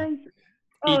 Amazing.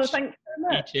 Thanks so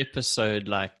much. Each episode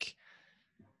like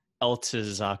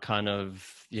alters our kind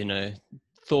of, you know,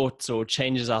 thoughts, or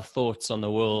changes our thoughts on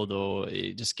the world, or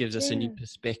it just gives us a new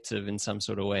perspective in some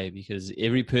sort of way, because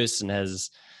every person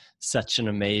has such an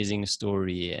amazing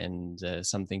story and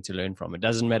something to learn from. It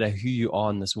doesn't matter who you are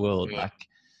in this world. Like,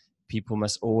 people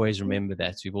must always remember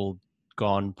that we've all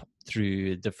gone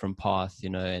through a different path, you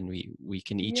know, and we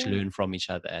can each learn from each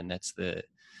other. And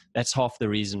that's half the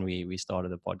reason we started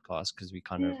the podcast, because we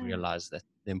kind of realized that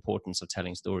the importance of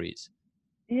telling stories.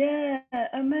 Yeah,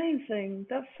 amazing.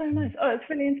 That's so nice. Oh, it's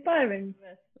really inspiring.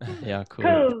 Yeah, cool.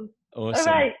 Cool. Awesome.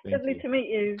 All right, lovely to meet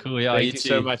you. Cool. Yeah, thank you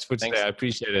so much for today. I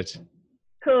appreciate it.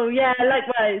 Cool. Yeah,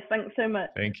 likewise. Thanks so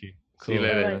much. Thank you. Cool. See you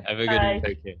later. Right. Have a good one.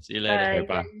 Take care. See you later. Bye. Okay,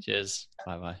 bye. Cheers.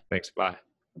 Bye. Thanks. Bye.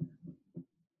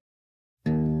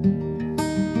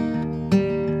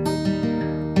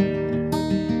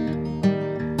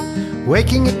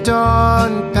 Waking at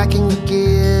dawn, packing the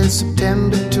gear,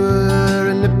 September tour,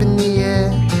 and up in the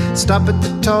air. Stop at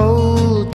the toll